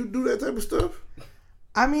you do that type of stuff?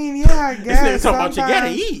 I mean, yeah, I guess. This nigga talking about you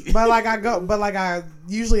gotta eat. But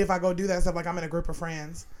usually if I go do that stuff, like I'm in a group of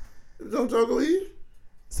friends. Don't y'all go eat?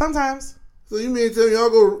 Sometimes. So you mean to tell me y'all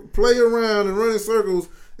go play around and run in circles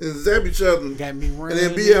and zap each other, Got me running and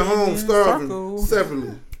then be at home starving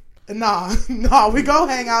separately? No, we go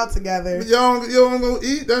hang out together. But y'all don't go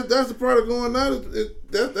eat. That's the part of going out.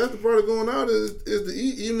 That's the part of going out is to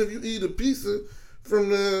eat. Even if you eat a pizza from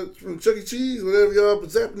Chuck E. Cheese, whatever y'all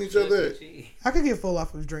zapping each other at. I could get full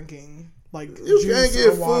off of drinking like You juice can't get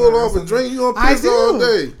or water full or off a something. drink. You gonna I piss all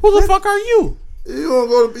do. day. Who the fuck are you? You gonna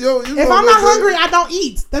go to If I'm not hungry, I don't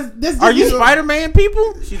eat. That's Are you just- Spider-Man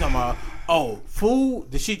people? She's talking about, food,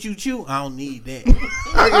 the shit you chew, I don't need that.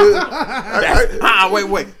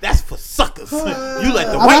 Wait. That's for suckers. You let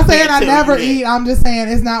the I'm white not saying man I tell never you eat. I'm just saying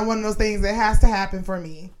it's not one of those things that has to happen for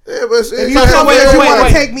me. Yeah, but If you So tell me wait, that you wait, want wait.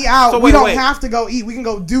 to take me out, So we wait, don't wait. have to go eat. We can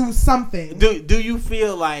go do something. Do you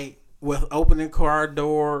feel like with opening car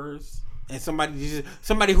doors and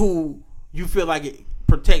somebody who you feel like it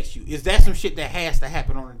protects you, is that some shit that has to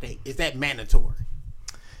happen on a date? Is that mandatory?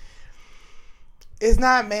 It's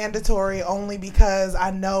not mandatory only because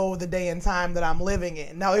I know the day and time that I'm living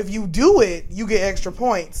in. Now, if you do it, you get extra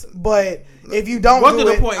points. But if you don't What do do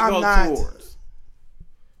the it, point I'm go not towards?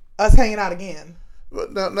 us hanging out again. No,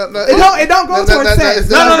 It don't go towards sex.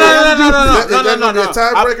 No. Is that gonna be a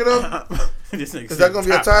tiebreaker though? This nigga Is that gonna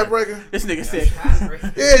be a tiebreaker? This nigga said,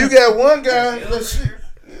 Yeah, you got one guy.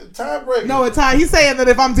 Tiebreaker. No, it's time. He's saying that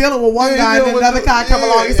if I'm dealing with one Yeah, guy you and dealing another with guy come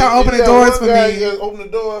along, he start you opening got doors one for guy, me. you open the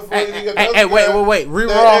door for you. You got the other Hey, wait. guy.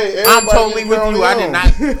 Reroll. Hey, I'm everybody totally get with on you. their I did own. not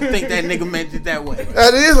think that nigga meant it that way.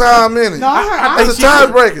 That is how I'm in it. No, I That's a she-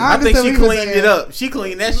 tiebreaker. I I think she understand what you were cleaned saying. it up. She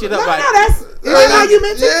cleaned that shit up. No, like, that's is that how you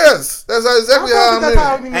meant it? Yes, that's exactly how I'm that's in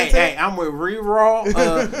how it. we meant hey, it. I'm with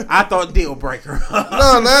reroll. I thought deal breaker.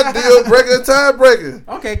 No, not deal breaker, tiebreaker.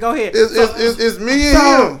 Okay, go ahead. It's me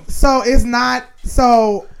and him. So it's not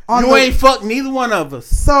so. On You ain't fucked neither one of us.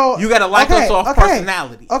 So You gotta like us off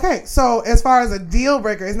personality. Okay, so as far as a deal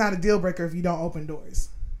breaker, it's not a deal breaker if you don't open doors.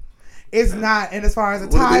 It's not, and as far as a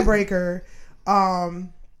tiebreaker,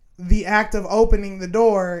 the act of opening the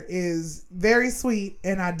door is very sweet,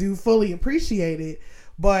 and I do fully appreciate it.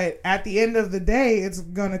 But at the end of the day, it's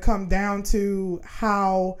gonna come down to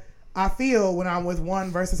how I feel when I'm with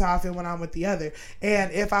one versus how I feel when I'm with the other. And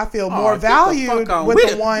if I feel more valued with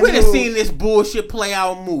the one we done who... seen this bullshit play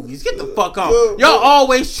out in movies. Get the fuck on. Well, Y'all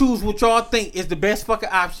always choose what y'all think is the best fucking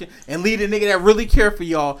option and leave the nigga that really care for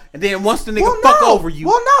y'all. And then once the nigga fuck over you,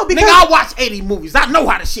 because... nigga, I watch 80 movies. I know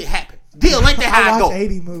how the shit happen. Deal ain't that how I I go. watch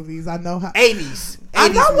 80 movies. I know how... 80s. I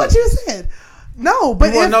know movies. what you said. No, but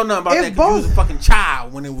You wouldn't know nothing about that because you was a fucking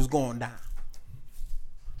child when it was going down.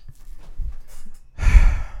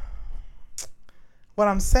 What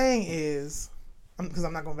I'm saying is, because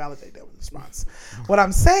I'm not going to validate that with a response. What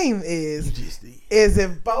I'm saying is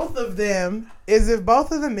if both of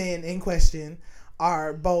the men in question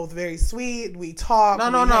are both very sweet, we talk, we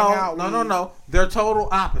hang out, No. They're total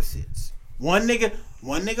opposites. One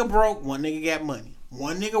nigga broke, one nigga got money.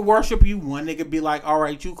 One nigga worship you, one nigga be like, all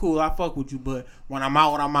right, you cool, I fuck with you, but when I'm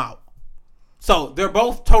out, I'm out. So they're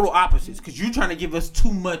both total opposites because you trying to give us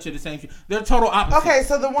too much of the same shit. They're total opposites. Okay,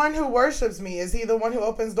 so the one who worships me, is he the one who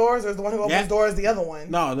opens doors, or is the one who opens doors the other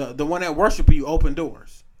one? No, the one that worship you open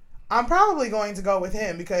doors. I'm probably going to go with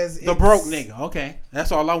him because the broke nigga. Okay,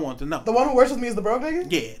 that's all I want to know. The one who worships me is the broke nigga?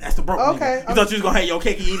 Yeah, that's the broke nigga. Okay. You thought you was gonna have your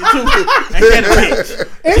cake and eat it too, and then a bitch.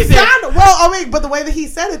 It sounded but the way that he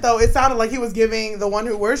said it though, it sounded like he was giving the one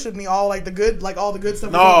who worshipped me all the good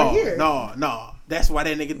stuff over here. No. That's why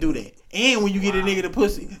that nigga do that. And when you get a nigga the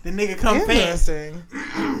pussy, the nigga come fast. It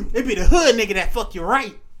be the hood nigga that fuck you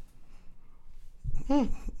right.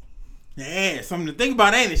 Yeah, something to think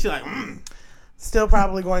about, ain't it? She like, Still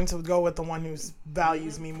probably going to go with the one who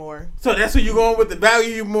values me more. So that's who you going with, the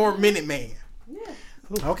value you more Minute Man. Yeah.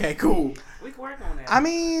 Okay, cool. We can work on that. I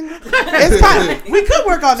mean, it's kind of, we could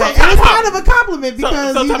work on that. And it's kind of a compliment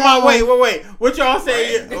because so you know. About, wait. What y'all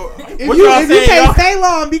say? If you can't stay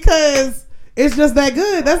long because it's just that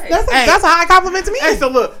good. That's a high compliment to me. Hey, so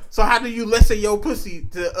look. So how do you lessen your pussy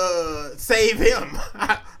to save him?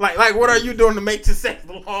 like what are you doing to make the sex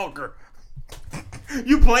longer?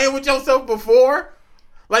 You playing with yourself before?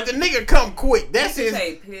 Like the nigga come quick. That's he his.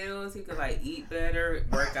 He could take pills. He could eat better,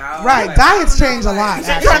 work out. Right, diets change a lot. He's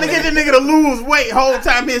trying to get the nigga to lose weight. Whole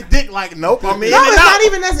time his dick like, nope, I'm in. No,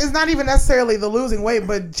 it's not even necessarily the losing weight,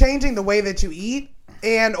 but changing the way that you eat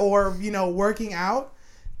and or working out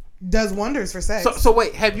does wonders for sex. So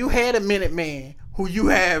wait, have you had a Minute Man who you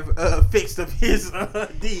have fixed of his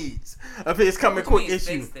deeds, of his coming quick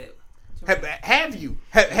issue?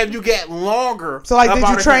 Have you got longer? So did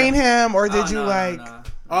you train him or did you No.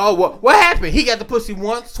 Oh, what happened? He got the pussy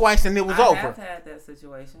once, twice, and it was over. I have had that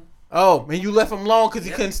situation. Oh, and you left him long because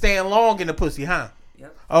he couldn't stand long in the pussy, huh?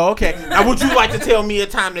 Yep. Oh, okay. Now, would you like to tell me a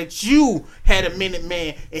time that you had a Minute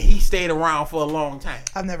Man and he stayed around for a long time?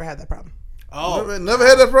 I've never had that problem. Oh, never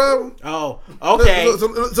had that problem. Oh, okay. So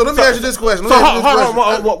let me ask you this question. So hold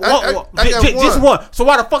on, I got just one. So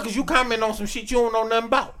why the fuck is you commenting on some shit you don't know nothing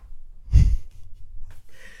about?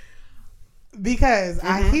 Because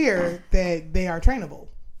I hear that they are trainable.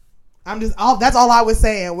 That's all I was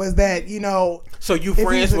saying was that, you know. So you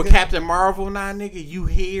friends with Captain Marvel now, nigga? You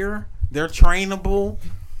hear they're trainable?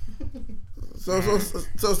 So what's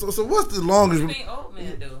the longest? What do old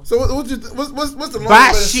man do? So what's the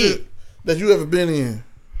longest shit that you ever been in?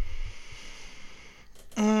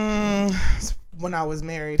 When I was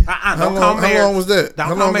married. How long was that?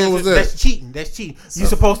 How long ago was that? That's cheating. You're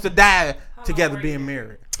supposed to die together being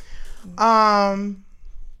married.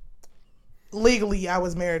 Legally, I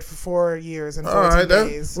was married for 4 years and 14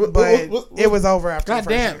 days, but it was over after the first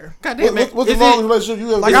year. Goddamn, man. What's the longest relationship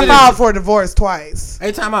you ever? Like I filed for a divorce twice.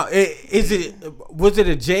 Hey, time out. Was it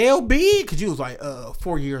a JLB? Because you was like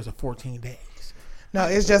 4 years or 14 days. No,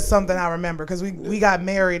 it's just something I remember because we got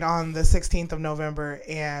married on the 16th of November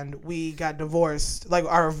and we got divorced. Like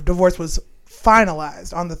our divorce was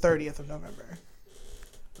finalized on the 30th of November.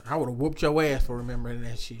 I would have whooped your ass for remembering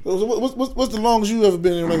that shit. So what's the longest you ever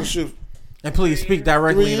been in a relationship? And please speak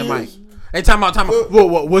directly in the mic. Hey, time out.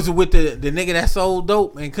 What was it with the nigga that sold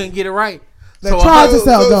dope and couldn't get it right? That tried to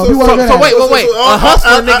sell dope. So wait. A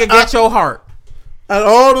hustler nigga got your heart. Out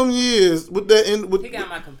all them years with that, he got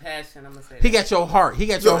my compassion. I'm gonna say he got your heart. He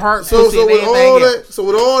got your heart. So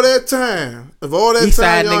with all that time, y'all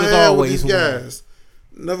had with these guys,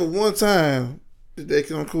 never one time did they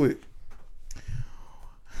come quick.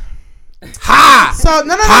 Ha! So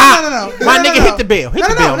no. My nigga hit the bell. Hit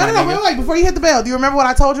the bell, my nigga. Wait, before you hit the bell, do you remember what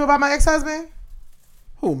I told you about my ex-husband?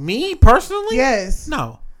 Who, me personally? Yes.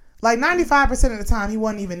 No. Like 95% of the time, he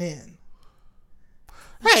wasn't even in.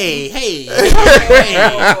 Hey.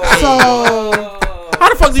 So how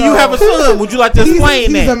the fuck do you have a son? Would you like to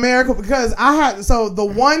explain that? He's a miracle because I had the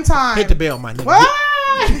one time. Hit the bell, my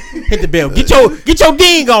nigga. Hit the bell. Get your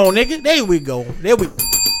ding on, nigga. There we go.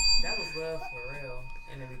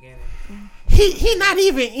 He not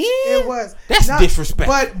even in. It was. That's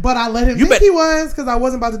disrespect. But I let him think he was because I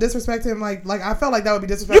wasn't about to disrespect him. Like I felt like that would be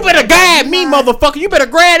disrespectful. You better guide me, motherfucker. You better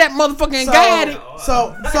grab that motherfucker and guide it.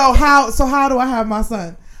 So how do I have my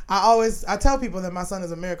son? I tell people that my son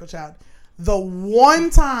is a miracle child. The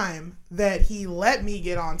one time that he let me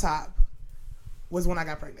get on top was when I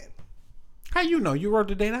got pregnant. How you know? You wrote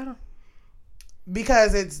the date down?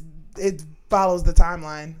 Because it follows the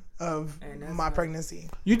timeline of my pregnancy.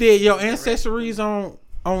 You did your ancestries on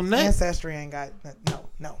that? Ancestry ain't got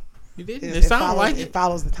no. You didn't. It sounds like it. It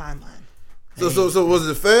follows the timeline. So was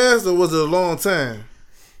it fast or was it a long time?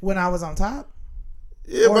 When I was on top?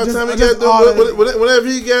 Yeah, by the time he got whenever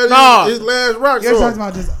he got his last rock you're talking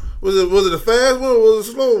about just was it a fast one or was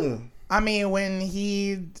it a slow one? I mean,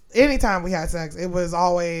 anytime we had sex, it was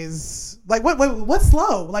always like what's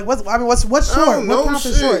slow? Like what's short? What counts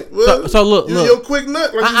as short? Well, so look. Your quick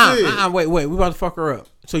nut, like you said. Wait, we about to fuck her up.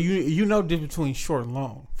 So you know the difference between short and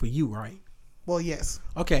long for you, right? Well, yes.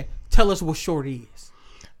 Okay, tell us what short is.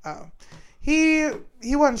 Oh, he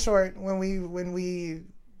wasn't short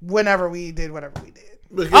whenever we did whatever we did.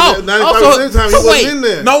 Because 95% of the time he wasn't in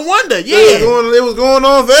there. No wonder, yeah. It was going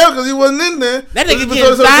on forever because he wasn't in there. That nigga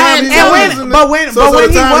getting dying. But when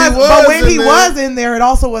he was in there, it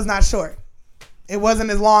also was not short. It wasn't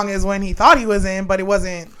as long as when he thought he was in, but it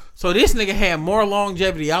wasn't. So this nigga had more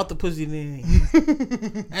longevity out the pussy than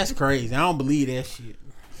him. That's crazy. I don't believe that shit.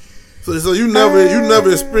 So you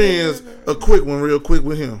never experienced a quick one real quick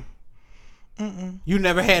with him. You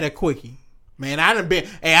never had a quickie. Man, I done been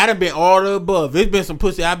all the above. It's been some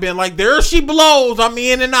pussy. I've been like, there she blows. I'm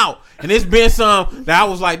in and out. And it's been some that I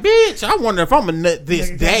was like, bitch, I wonder if I'm a nut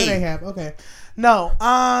this day. They have. Okay. No.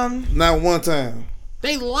 Not one time.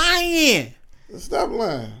 They lying. Stop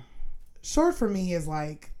lying. Short for me is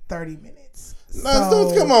like 30 minutes.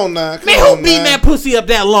 No, come on now. Man, who beating that pussy up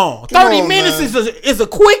that long? 30 minutes is a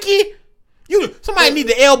quickie? Somebody need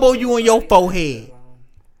to elbow you on your forehead.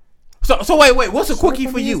 So wait, what's a quickie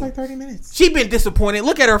for you? It's like 30 minutes. She been disappointed.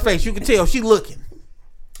 Look at her face. You can tell she looking.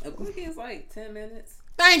 A quickie is like 10 minutes.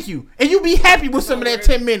 Thank you. And you be happy with some of that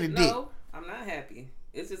 10-minute dick. No, I'm not happy.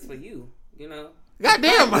 It's just for you, you know.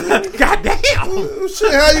 Goddamn. Shit, how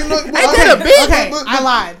you look? Ain't that a bitch? Okay, I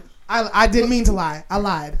lied. I didn't mean to lie. I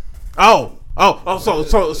lied. Oh,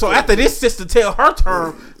 so after this sister tell her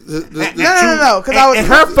term. No, because I was and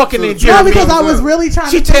her fucking no, because I was really trying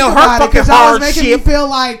to tell her fucking hard shit. Making me feel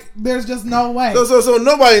like there's just no way. So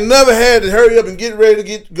nobody never had to hurry up and get ready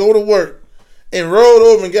to go to work and rolled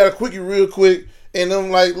over and got a quickie real quick and them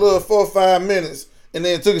like little 4 or 5 minutes and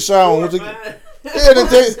then took a shower. Yeah,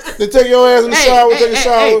 they take your ass in the shower, take a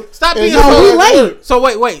shower. Stop and being you No, go we to late. work. So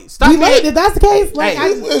wait. Stop We being. late. If that's the case, like, Hey.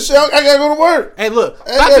 I gotta go to work. Hey, look.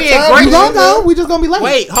 Ain't Stop got being time to we gracious. don't know. We just gonna be late.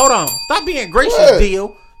 Wait, hold on. Stop being gracious, What?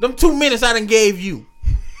 deal. Them 2 minutes I done gave you.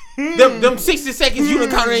 them 60 seconds you done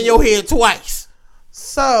counted in your head twice.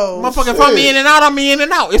 So, Motherfucker, if I'm in and out, I'm in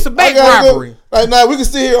and out. It's a I bank gotta robbery. go. Like now, we can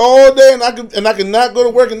sit here all day, and I can not go to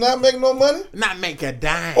work and not make no money. Not make a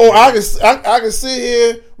dime. Or I can sit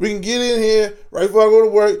here. We can get in here right before I go to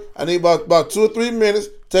work. I need about 2 or 3 minutes.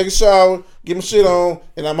 Take a shower, get my shit on,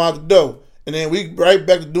 and I'm out the door. And then we right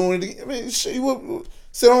back to doing it again. I mean, shit, you would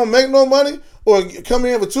sit home, make no money, or come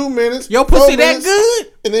in for 2 minutes. Your 4 pussy that minutes, good?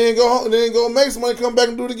 and then go home, and then go make some money, come back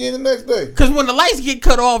and do it again the next day. Because when the lights get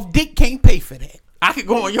cut off, dick can't pay for that. I could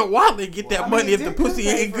go on your wallet and get that money if the pussy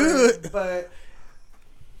ain't good. But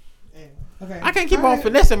okay, I can't keep All on right.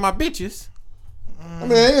 finessing my bitches. I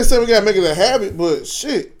mean, I ain't saying we gotta make it a habit, but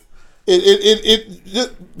shit, it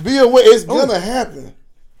just be aware it's gonna happen.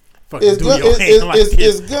 Fucking It's do gonna- your it's- hand it's- like it's-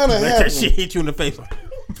 this. it's gonna Let happen. that shit hit you in the face.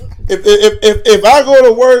 If I go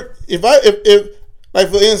to work, if like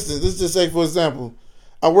for instance, let's just say for example,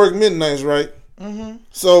 I work midnights, right? Mm-hmm.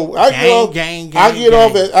 So I get off.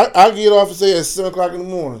 I get off at say at 7 o'clock in the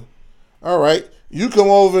morning. All right, you come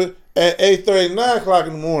over at 8:30, 9 o'clock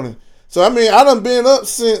in the morning. So I mean, I done been up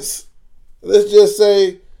since, let's just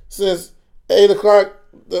say, since 8 o'clock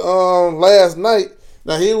last night.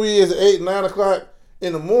 Now here we is at 8, 9 o'clock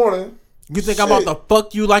in the morning. You think I'm about to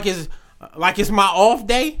fuck you like it's my off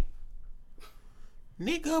day?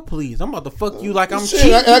 Nigga, please. I'm about to fuck you like I'm Shit,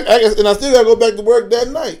 cheating. and I still gotta go back to work that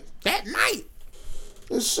night. That night.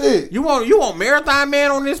 Shit. You want Marathon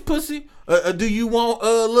Man on this pussy? Do you want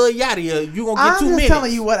Lil Yachty? You gonna get I'm 2 just minutes?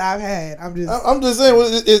 telling you what I've had. I'm just saying,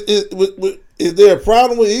 is there a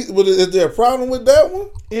problem is there a problem with that one?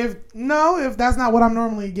 if that's not what I'm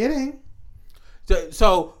normally getting.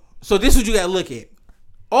 So this is what you gotta look at.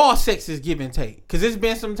 All sex is give and take. Cause it's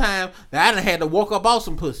been some time that I done had to walk up off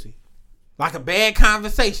some pussy. Like a bad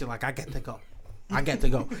conversation. Like I got to go.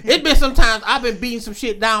 It's been some times I've been beating some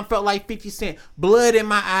shit down, felt like 50 Cent. Blood in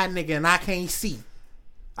my eye, nigga, and I can't see.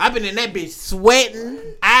 I've been in that bitch sweating,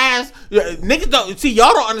 eyes. Niggas don't see,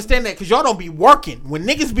 y'all don't understand that because y'all don't be working. When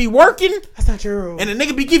niggas be working, That's not true. and the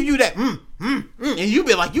nigga be giving you that and you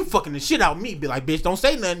be like, you fucking the shit out of me. Be like, bitch, don't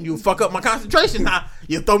say nothing. You fuck up my concentration. Now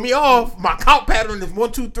you throw me off. My count pattern is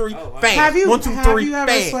 1, 2, 3, fast. Have you 1, 2, 3, have you ever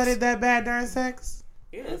fast. sweated that bad during sex?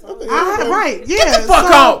 Yes. Right. Yeah. Get the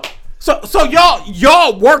fuck out. So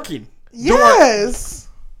y'all working. Yes.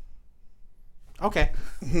 Okay.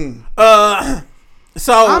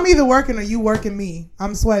 So I'm either working or you working me.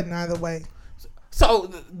 I'm sweating either way.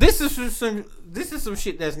 So this is some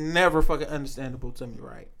shit that's never fucking understandable to me,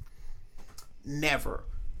 right? Never.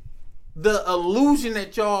 The illusion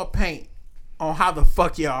that y'all paint on how the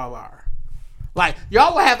fuck y'all are. Like,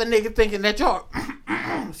 y'all will have a nigga thinking that y'all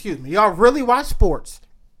excuse me, y'all really watch sports.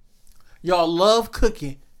 Y'all love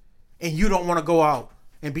cooking and you don't want to go out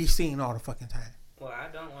and be seen all the fucking time. Well, I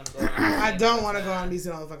don't want to go. I don't want to go on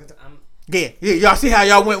DC all the fucking time. Yeah, y'all see how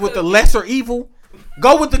y'all went with the lesser evil?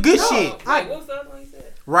 Go with the good shit. What's the other one you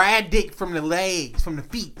said? Ride dick from the legs, from the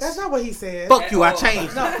feet. That's not what he said. Fuck you, I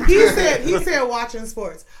changed. No, he said watching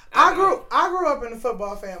sports. I grew up in a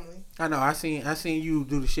football family. I know. I seen you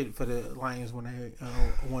do the shit for the Lions when they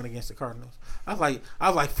won against the Cardinals. I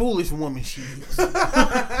was like foolish woman she is.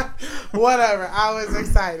 Whatever. I was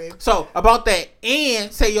excited. So about that,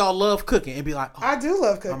 and say y'all love cooking and be like, oh, I do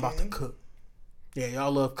love cooking. I'm about to cook. Yeah,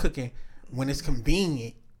 y'all love cooking when it's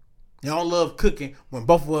convenient. Y'all love cooking when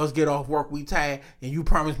both of us get off work, we tired, and you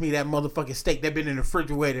promise me that motherfucking steak that been in the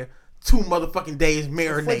refrigerator 2 motherfucking days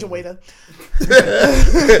marinating. Refrigerator.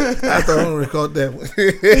 I thought I don't recall that one.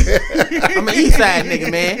 I'm an East Side nigga,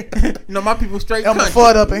 man. You know my people straight I'm country.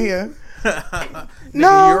 fought up in here. Nigga,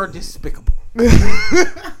 No. you're despicable.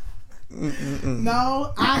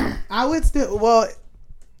 No, I would still. Well,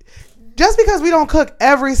 just because we don't cook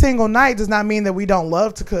every single night does not mean that we don't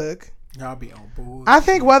love to cook. Y'all be on board. I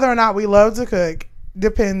think whether or not we love to cook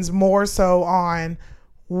depends more so on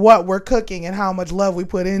what we're cooking and how much love we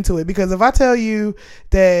put into it. Because if I tell you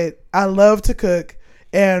that I love to cook,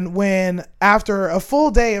 and when after a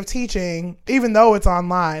full day of teaching, even though it's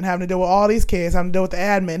online, having to deal with all these kids, having to deal with the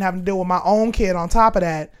admin, having to deal with my own kid on top of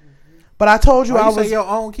that, but I told you I was say your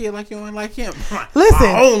own kid like you ain't like him. Listen,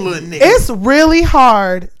 my own little nigga. it's really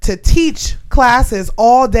hard to teach classes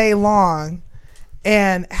all day long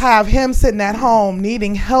and have him sitting at home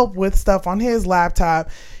needing help with stuff on his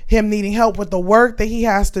laptop, him needing help with the work that he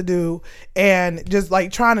has to do, and just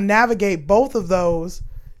like trying to navigate both of those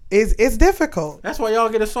It's difficult. That's why y'all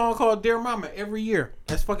get a song called Dear Mama every year.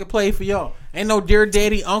 That's fucking played for y'all. Ain't no Dear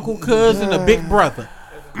Daddy, Uncle, Cousin, or Big Brother.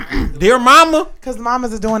 Dear Mama. Because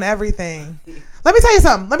mamas are doing everything. Let me tell you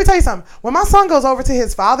something. When my son goes over to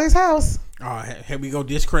his father's house. Oh, here we go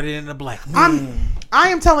discrediting the black. I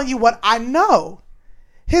am telling you what I know.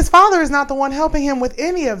 His father is not the one helping him with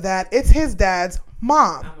any of that. It's his dad's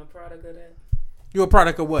mom. I'm a product of that. You a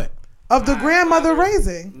product of what? Of the grandmother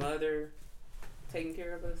raising. Mother taking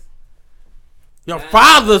care of us. Your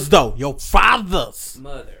fathers, though. Your fathers.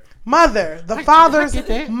 Mother. The father's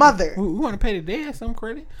mother. We want to pay the dad some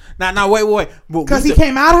credit. Now, wait. Because he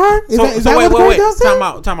came out of her? Is that what wait. does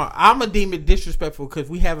Time out. I'm going to deem it disrespectful because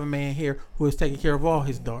we have a man here who is taking care of all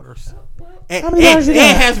his daughters. How many daughters you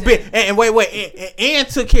got? And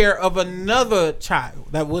took care of another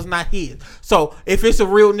child that was not his. So, if it's a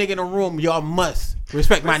real nigga in the room, y'all must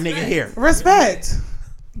respect my nigga here. Respect.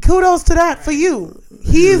 Kudos to that for you.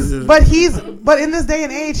 But in this day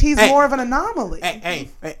and age, he's more of an anomaly. Hey,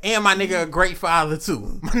 and my nigga a great father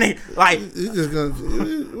too. My nigga, like he just gonna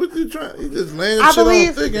what you trying? He just laying I shit believe-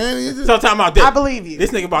 on thick, ain't he? Just, so talking about this. I believe you.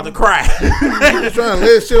 This nigga about to cry. just trying to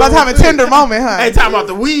lay shit About on to have a thick. tender moment, huh? Hey, talking about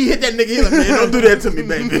the weed hit that nigga. He like, man, don't do that to me,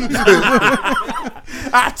 baby.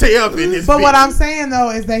 I tear up in this. But bitch. what I'm saying though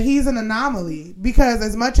is that he's an anomaly because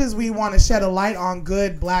as much as we want to shed a light on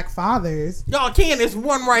good black fathers, y'all can. There's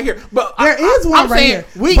one right here, but There is one I'm right saying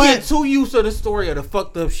here, We but- get too used to the story of the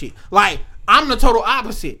fucked up shit. Like I'm the total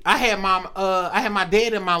opposite. I had my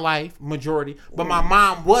dad in my life majority, but my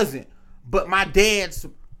mom wasn't. But my dad's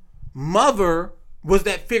mother was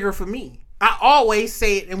that figure for me. I always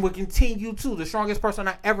say it and will continue to. The strongest person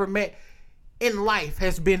I ever met in life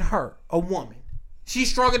has been her, a woman. She's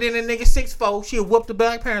stronger than a nigga 6'4". She'll whoop the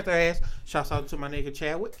Black Panther ass. Shouts out to my nigga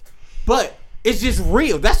Chadwick. But it's just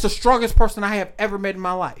real. That's the strongest person I have ever met in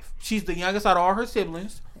my life. She's the youngest out of all her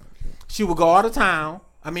siblings. She would go out of town.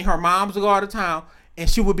 Her moms would go out of town. And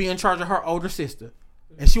she would be in charge of her older sister.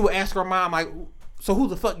 And she would ask her mom, like, so who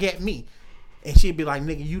the fuck got me? And she'd be like,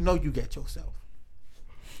 nigga, you know you got yourself.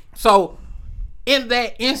 So, in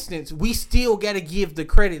that instance, we still got to give the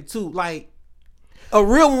credit to, like, a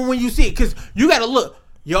real one when you see it. Because you got to look.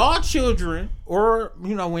 Y'all children, or,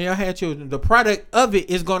 when y'all had children, the product of it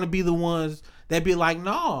is going to be the ones that be like,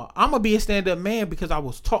 no, I'm going to be a stand-up man because I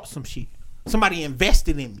was taught some shit. Somebody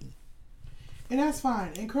invested in me. and that's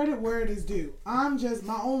fine. And credit where it is due.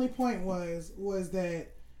 My only point was that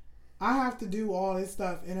I have to do all this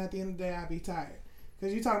stuff, and at the end of the day, I'd be tired.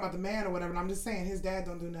 Because you talking about the man or whatever, and I'm just saying his dad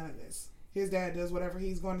don't do none of this. His dad does whatever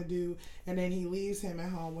he's going to do, and then he leaves him at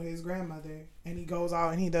home with his grandmother, and he goes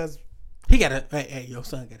out and he does. He gotta, hey, your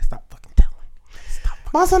son gotta stop fucking telling.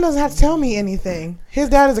 My son doesn't have to tell me anything. His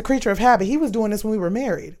dad is a creature of habit. He was doing this when we were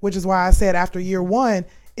married, which is why I said after year 1,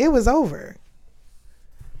 it was over.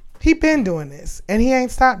 He been doing this, and he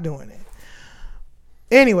ain't stopped doing it.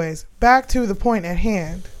 Anyways, back to the point at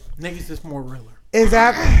hand. Niggas is more realer. Is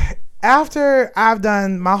that after I've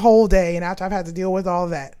done my whole day and after I've had to deal with all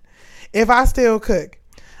that, if I still cook,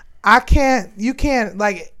 I couldn't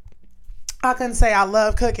say I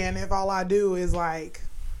love cooking if all I do is like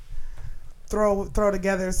throw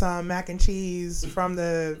together some mac and cheese from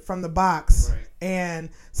the box, right, and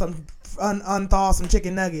some unthaw some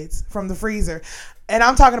chicken nuggets from the freezer. And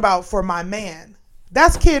I'm talking about for my man.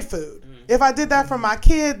 That's kid food. If I did that for my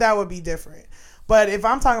kid, that would be different. But if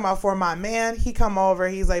I'm talking about for my man, he come over,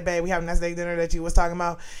 he's like, babe, we having that steak dinner that you was talking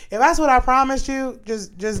about. If that's what I promised you,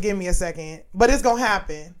 just give me a second. But it's gonna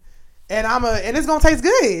happen. And it's gonna taste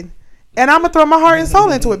good. And I'm gonna throw my heart and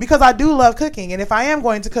soul into it because I do love cooking. And if I am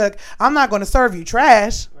going to cook, I'm not gonna serve you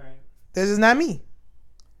trash. Right. This is not me.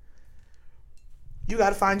 You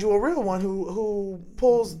gotta find you a real one who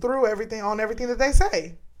pulls through everything that they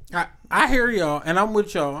say. I hear y'all, and I'm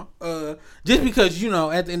with y'all. Just because,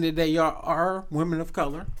 at the end of the day, y'all are women of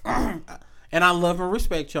color. And I love and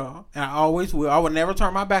respect y'all. And I always will. I will never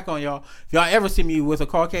turn my back on y'all. If y'all ever see me with a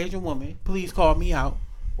Caucasian woman, please call me out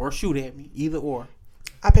or shoot at me. Either or.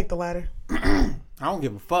 I picked the latter. I don't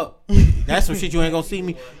give a fuck. That's some shit you ain't gonna see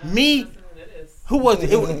me. Who was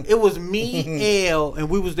it? It was me, L, and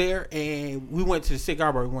we was there, and we went to the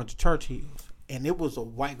cigar bar. We went to Church Hills, and it was a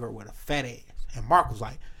white girl with a fat ass. And Mark was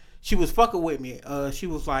like, she was fucking with me. She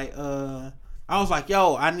was like, I was like,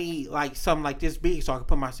 yo, I need like something like this big so I can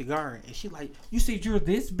put my cigar in. And she like, you said you're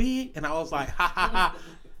this big? And I was like, ha ha ha.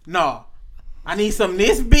 No, I need something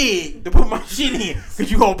this big to put my shit in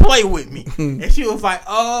because you gonna play with me. And she was like,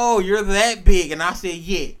 oh, you're that big. And I said,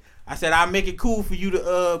 yeah. I said, I'll make it cool for you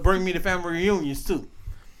to bring me to family reunions too.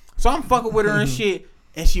 So I'm fucking with her and shit.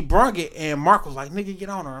 And she brung it. And Mark was like, nigga, get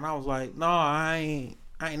on her. And I was like, no, I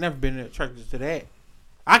ain't never been attracted to that.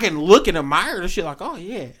 I can look and admire the shit like, oh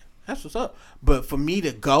yeah, that's what's up. But for me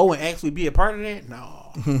to go and actually be a part of that,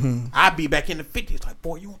 no. I'd be back in the 50s like,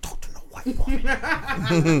 boy, you don't talk to no white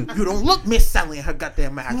woman. You don't look Miss Sally in her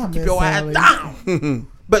goddamn mouth. Keep your ass down.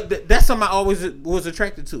 But that's something I always was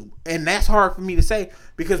attracted to. And that's hard for me to say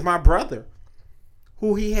because my brother,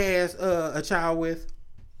 who he has a child with,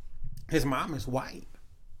 his mom is white.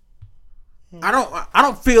 I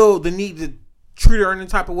don't feel the need to treat her in any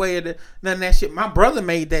type of way or none of that shit. My brother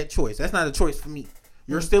made that choice. That's not a choice for me.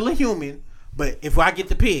 You're still a human, but if I get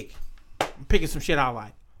to pick, I'm picking some shit I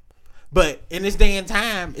like. But in this day and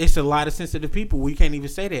time, it's a lot of sensitive people. We can't even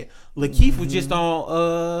say that. Lakeith was just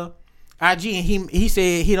on IG and he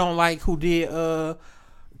said he don't like who did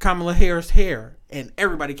Kamala Harris' hair, and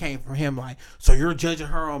everybody came from him like, so you're judging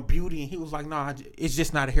her on beauty, and he was like, no, it's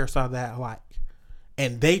just not a hairstyle that I like.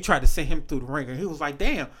 And they tried to send him through the ringer. He was like,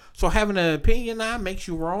 damn, so having an opinion now makes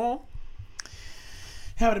you wrong?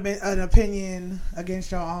 Having an opinion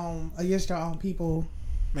against your own people.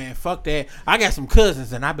 Man, fuck that. I got some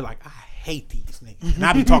cousins, and I be like, I hate these niggas. And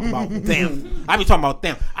I be talking about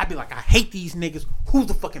them. I be like, I hate these niggas. Who's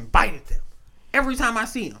the fucking bite at them? Every time I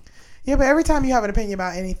see them. Yeah, but every time you have an opinion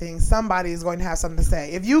about anything, somebody is going to have something to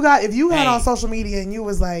say. If you got on social media and you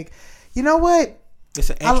was like, you know what? It's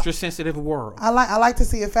an extra sensitive world. I like to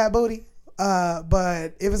see a fat booty.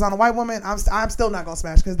 But if it's on a white woman, I'm still not gonna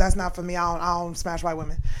smash because that's not for me. I don't smash white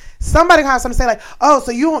women. Somebody has something to say like, oh,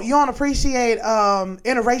 so you don't appreciate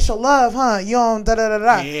interracial love, huh? You don't da da da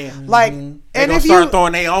da. Yeah. Like, they and if you start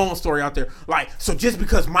throwing their own story out there, like, so just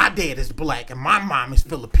because my dad is black and my mom is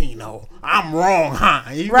Filipino, I'm wrong, huh?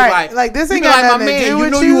 And you right? Like this ain't got nothing to do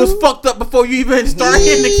with you. You was fucked up before you even started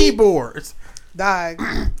hitting the keyboards. Dog.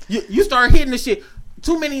 You start hitting the shit.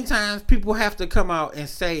 Too many times people have to come out and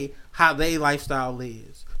say how their lifestyle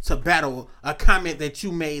is to battle a comment that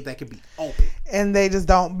you made that could be open. And they just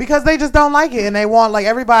don't, because they just don't like it, and they want like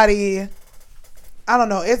everybody. I don't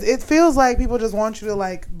know. It feels like people just want you to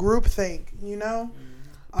like group think, you know?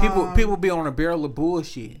 People be on a barrel of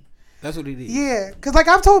bullshit. That's what it is. Yeah, because like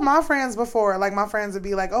I've told my friends before, like my friends would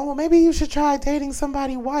be like, oh, well, maybe you should try dating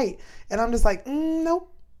somebody white. And I'm just like, nope.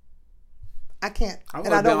 I can't,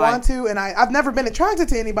 and I don't want to, and I've never been attracted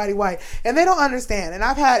to anybody white, and they don't understand. And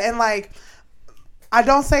I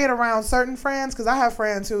don't say it around certain friends because I have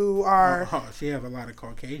friends who are. Oh, she have a lot of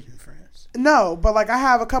Caucasian friends. No, but like I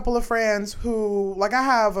have a couple of friends who, like I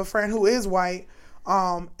have a friend who is white,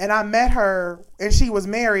 and I met her, and she was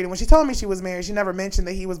married, and when she told me she was married, she never mentioned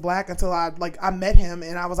that he was black until I met him,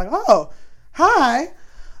 and I was like, oh, hi.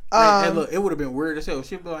 Hey, look, it would have been weird as hell.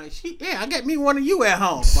 She'd be like, I got me one of you at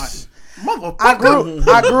home. Like, motherfucker.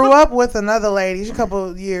 I grew up with another lady. She's a couple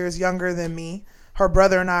of years younger than me. Her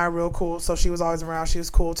brother and I are real cool, so she was always around. She was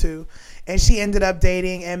cool too. And she ended up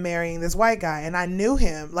dating and marrying this white guy. And I knew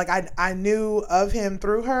him. Like, I knew of him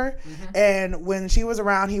through her. Mm-hmm. And when she was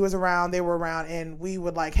around, he was around, they were around, and we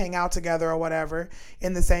would like hang out together or whatever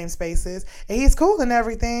in the same spaces. And he's cool and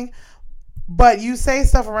everything. But you say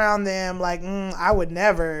stuff around them like, I would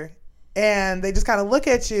never. And they just kind of look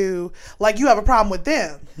at you like you have a problem with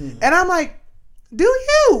them. And I'm like, do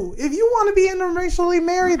you? If you want to be interracially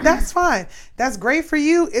married, that's fine. That's great for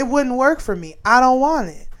you. It wouldn't work for me. I don't want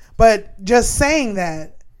it. But just saying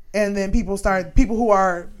that, and then people who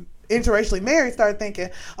are interracially married start thinking,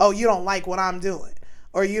 oh, you don't like what I'm doing.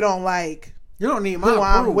 Or you don't like... You don't need my approval.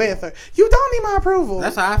 I'm with her. You don't need my approval.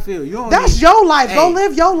 That's how I feel. That's your life. Hey, go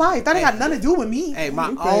live your life. That ain't got nothing to do with me. Hey,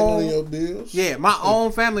 my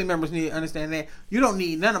own family members need to understand that. You don't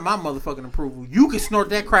need none of my motherfucking approval. You can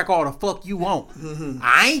snort that crack all the fuck you want. Mm-hmm.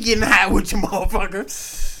 I ain't getting high with you,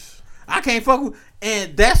 motherfucker. I can't fuck with.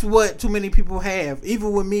 And that's what too many people have.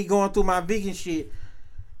 Even with me going through my vegan shit,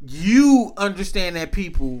 you understand that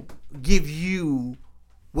people give you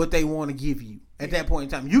what they want to give you. At that point in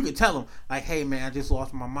time, you could tell them, like, hey, man, I just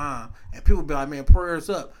lost my mom. And people be like, man, prayers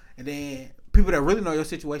up. And then people that really know your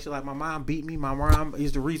situation, like, my mom beat me. My mom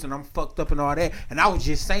is the reason I'm fucked up and all that. And I was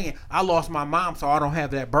just saying, I lost my mom, so I don't have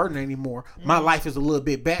that burden anymore. My life is a little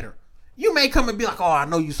bit better. You may come and be like, oh, I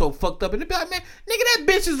know you so fucked up. And they be like, man, nigga, that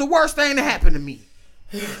bitch is the worst thing that happened to me.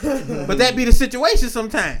 But that be the situation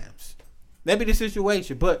sometimes. That be the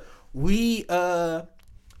situation. But we, at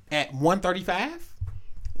 1:35.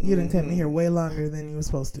 You done kept me here way longer than you were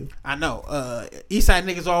supposed to. I know. Eastside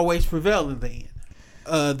niggas always prevailing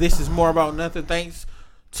then. This is More About Nothing. Thanks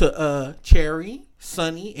to Cherry,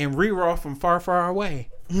 Sunny, and Reraw from Far, Far Away.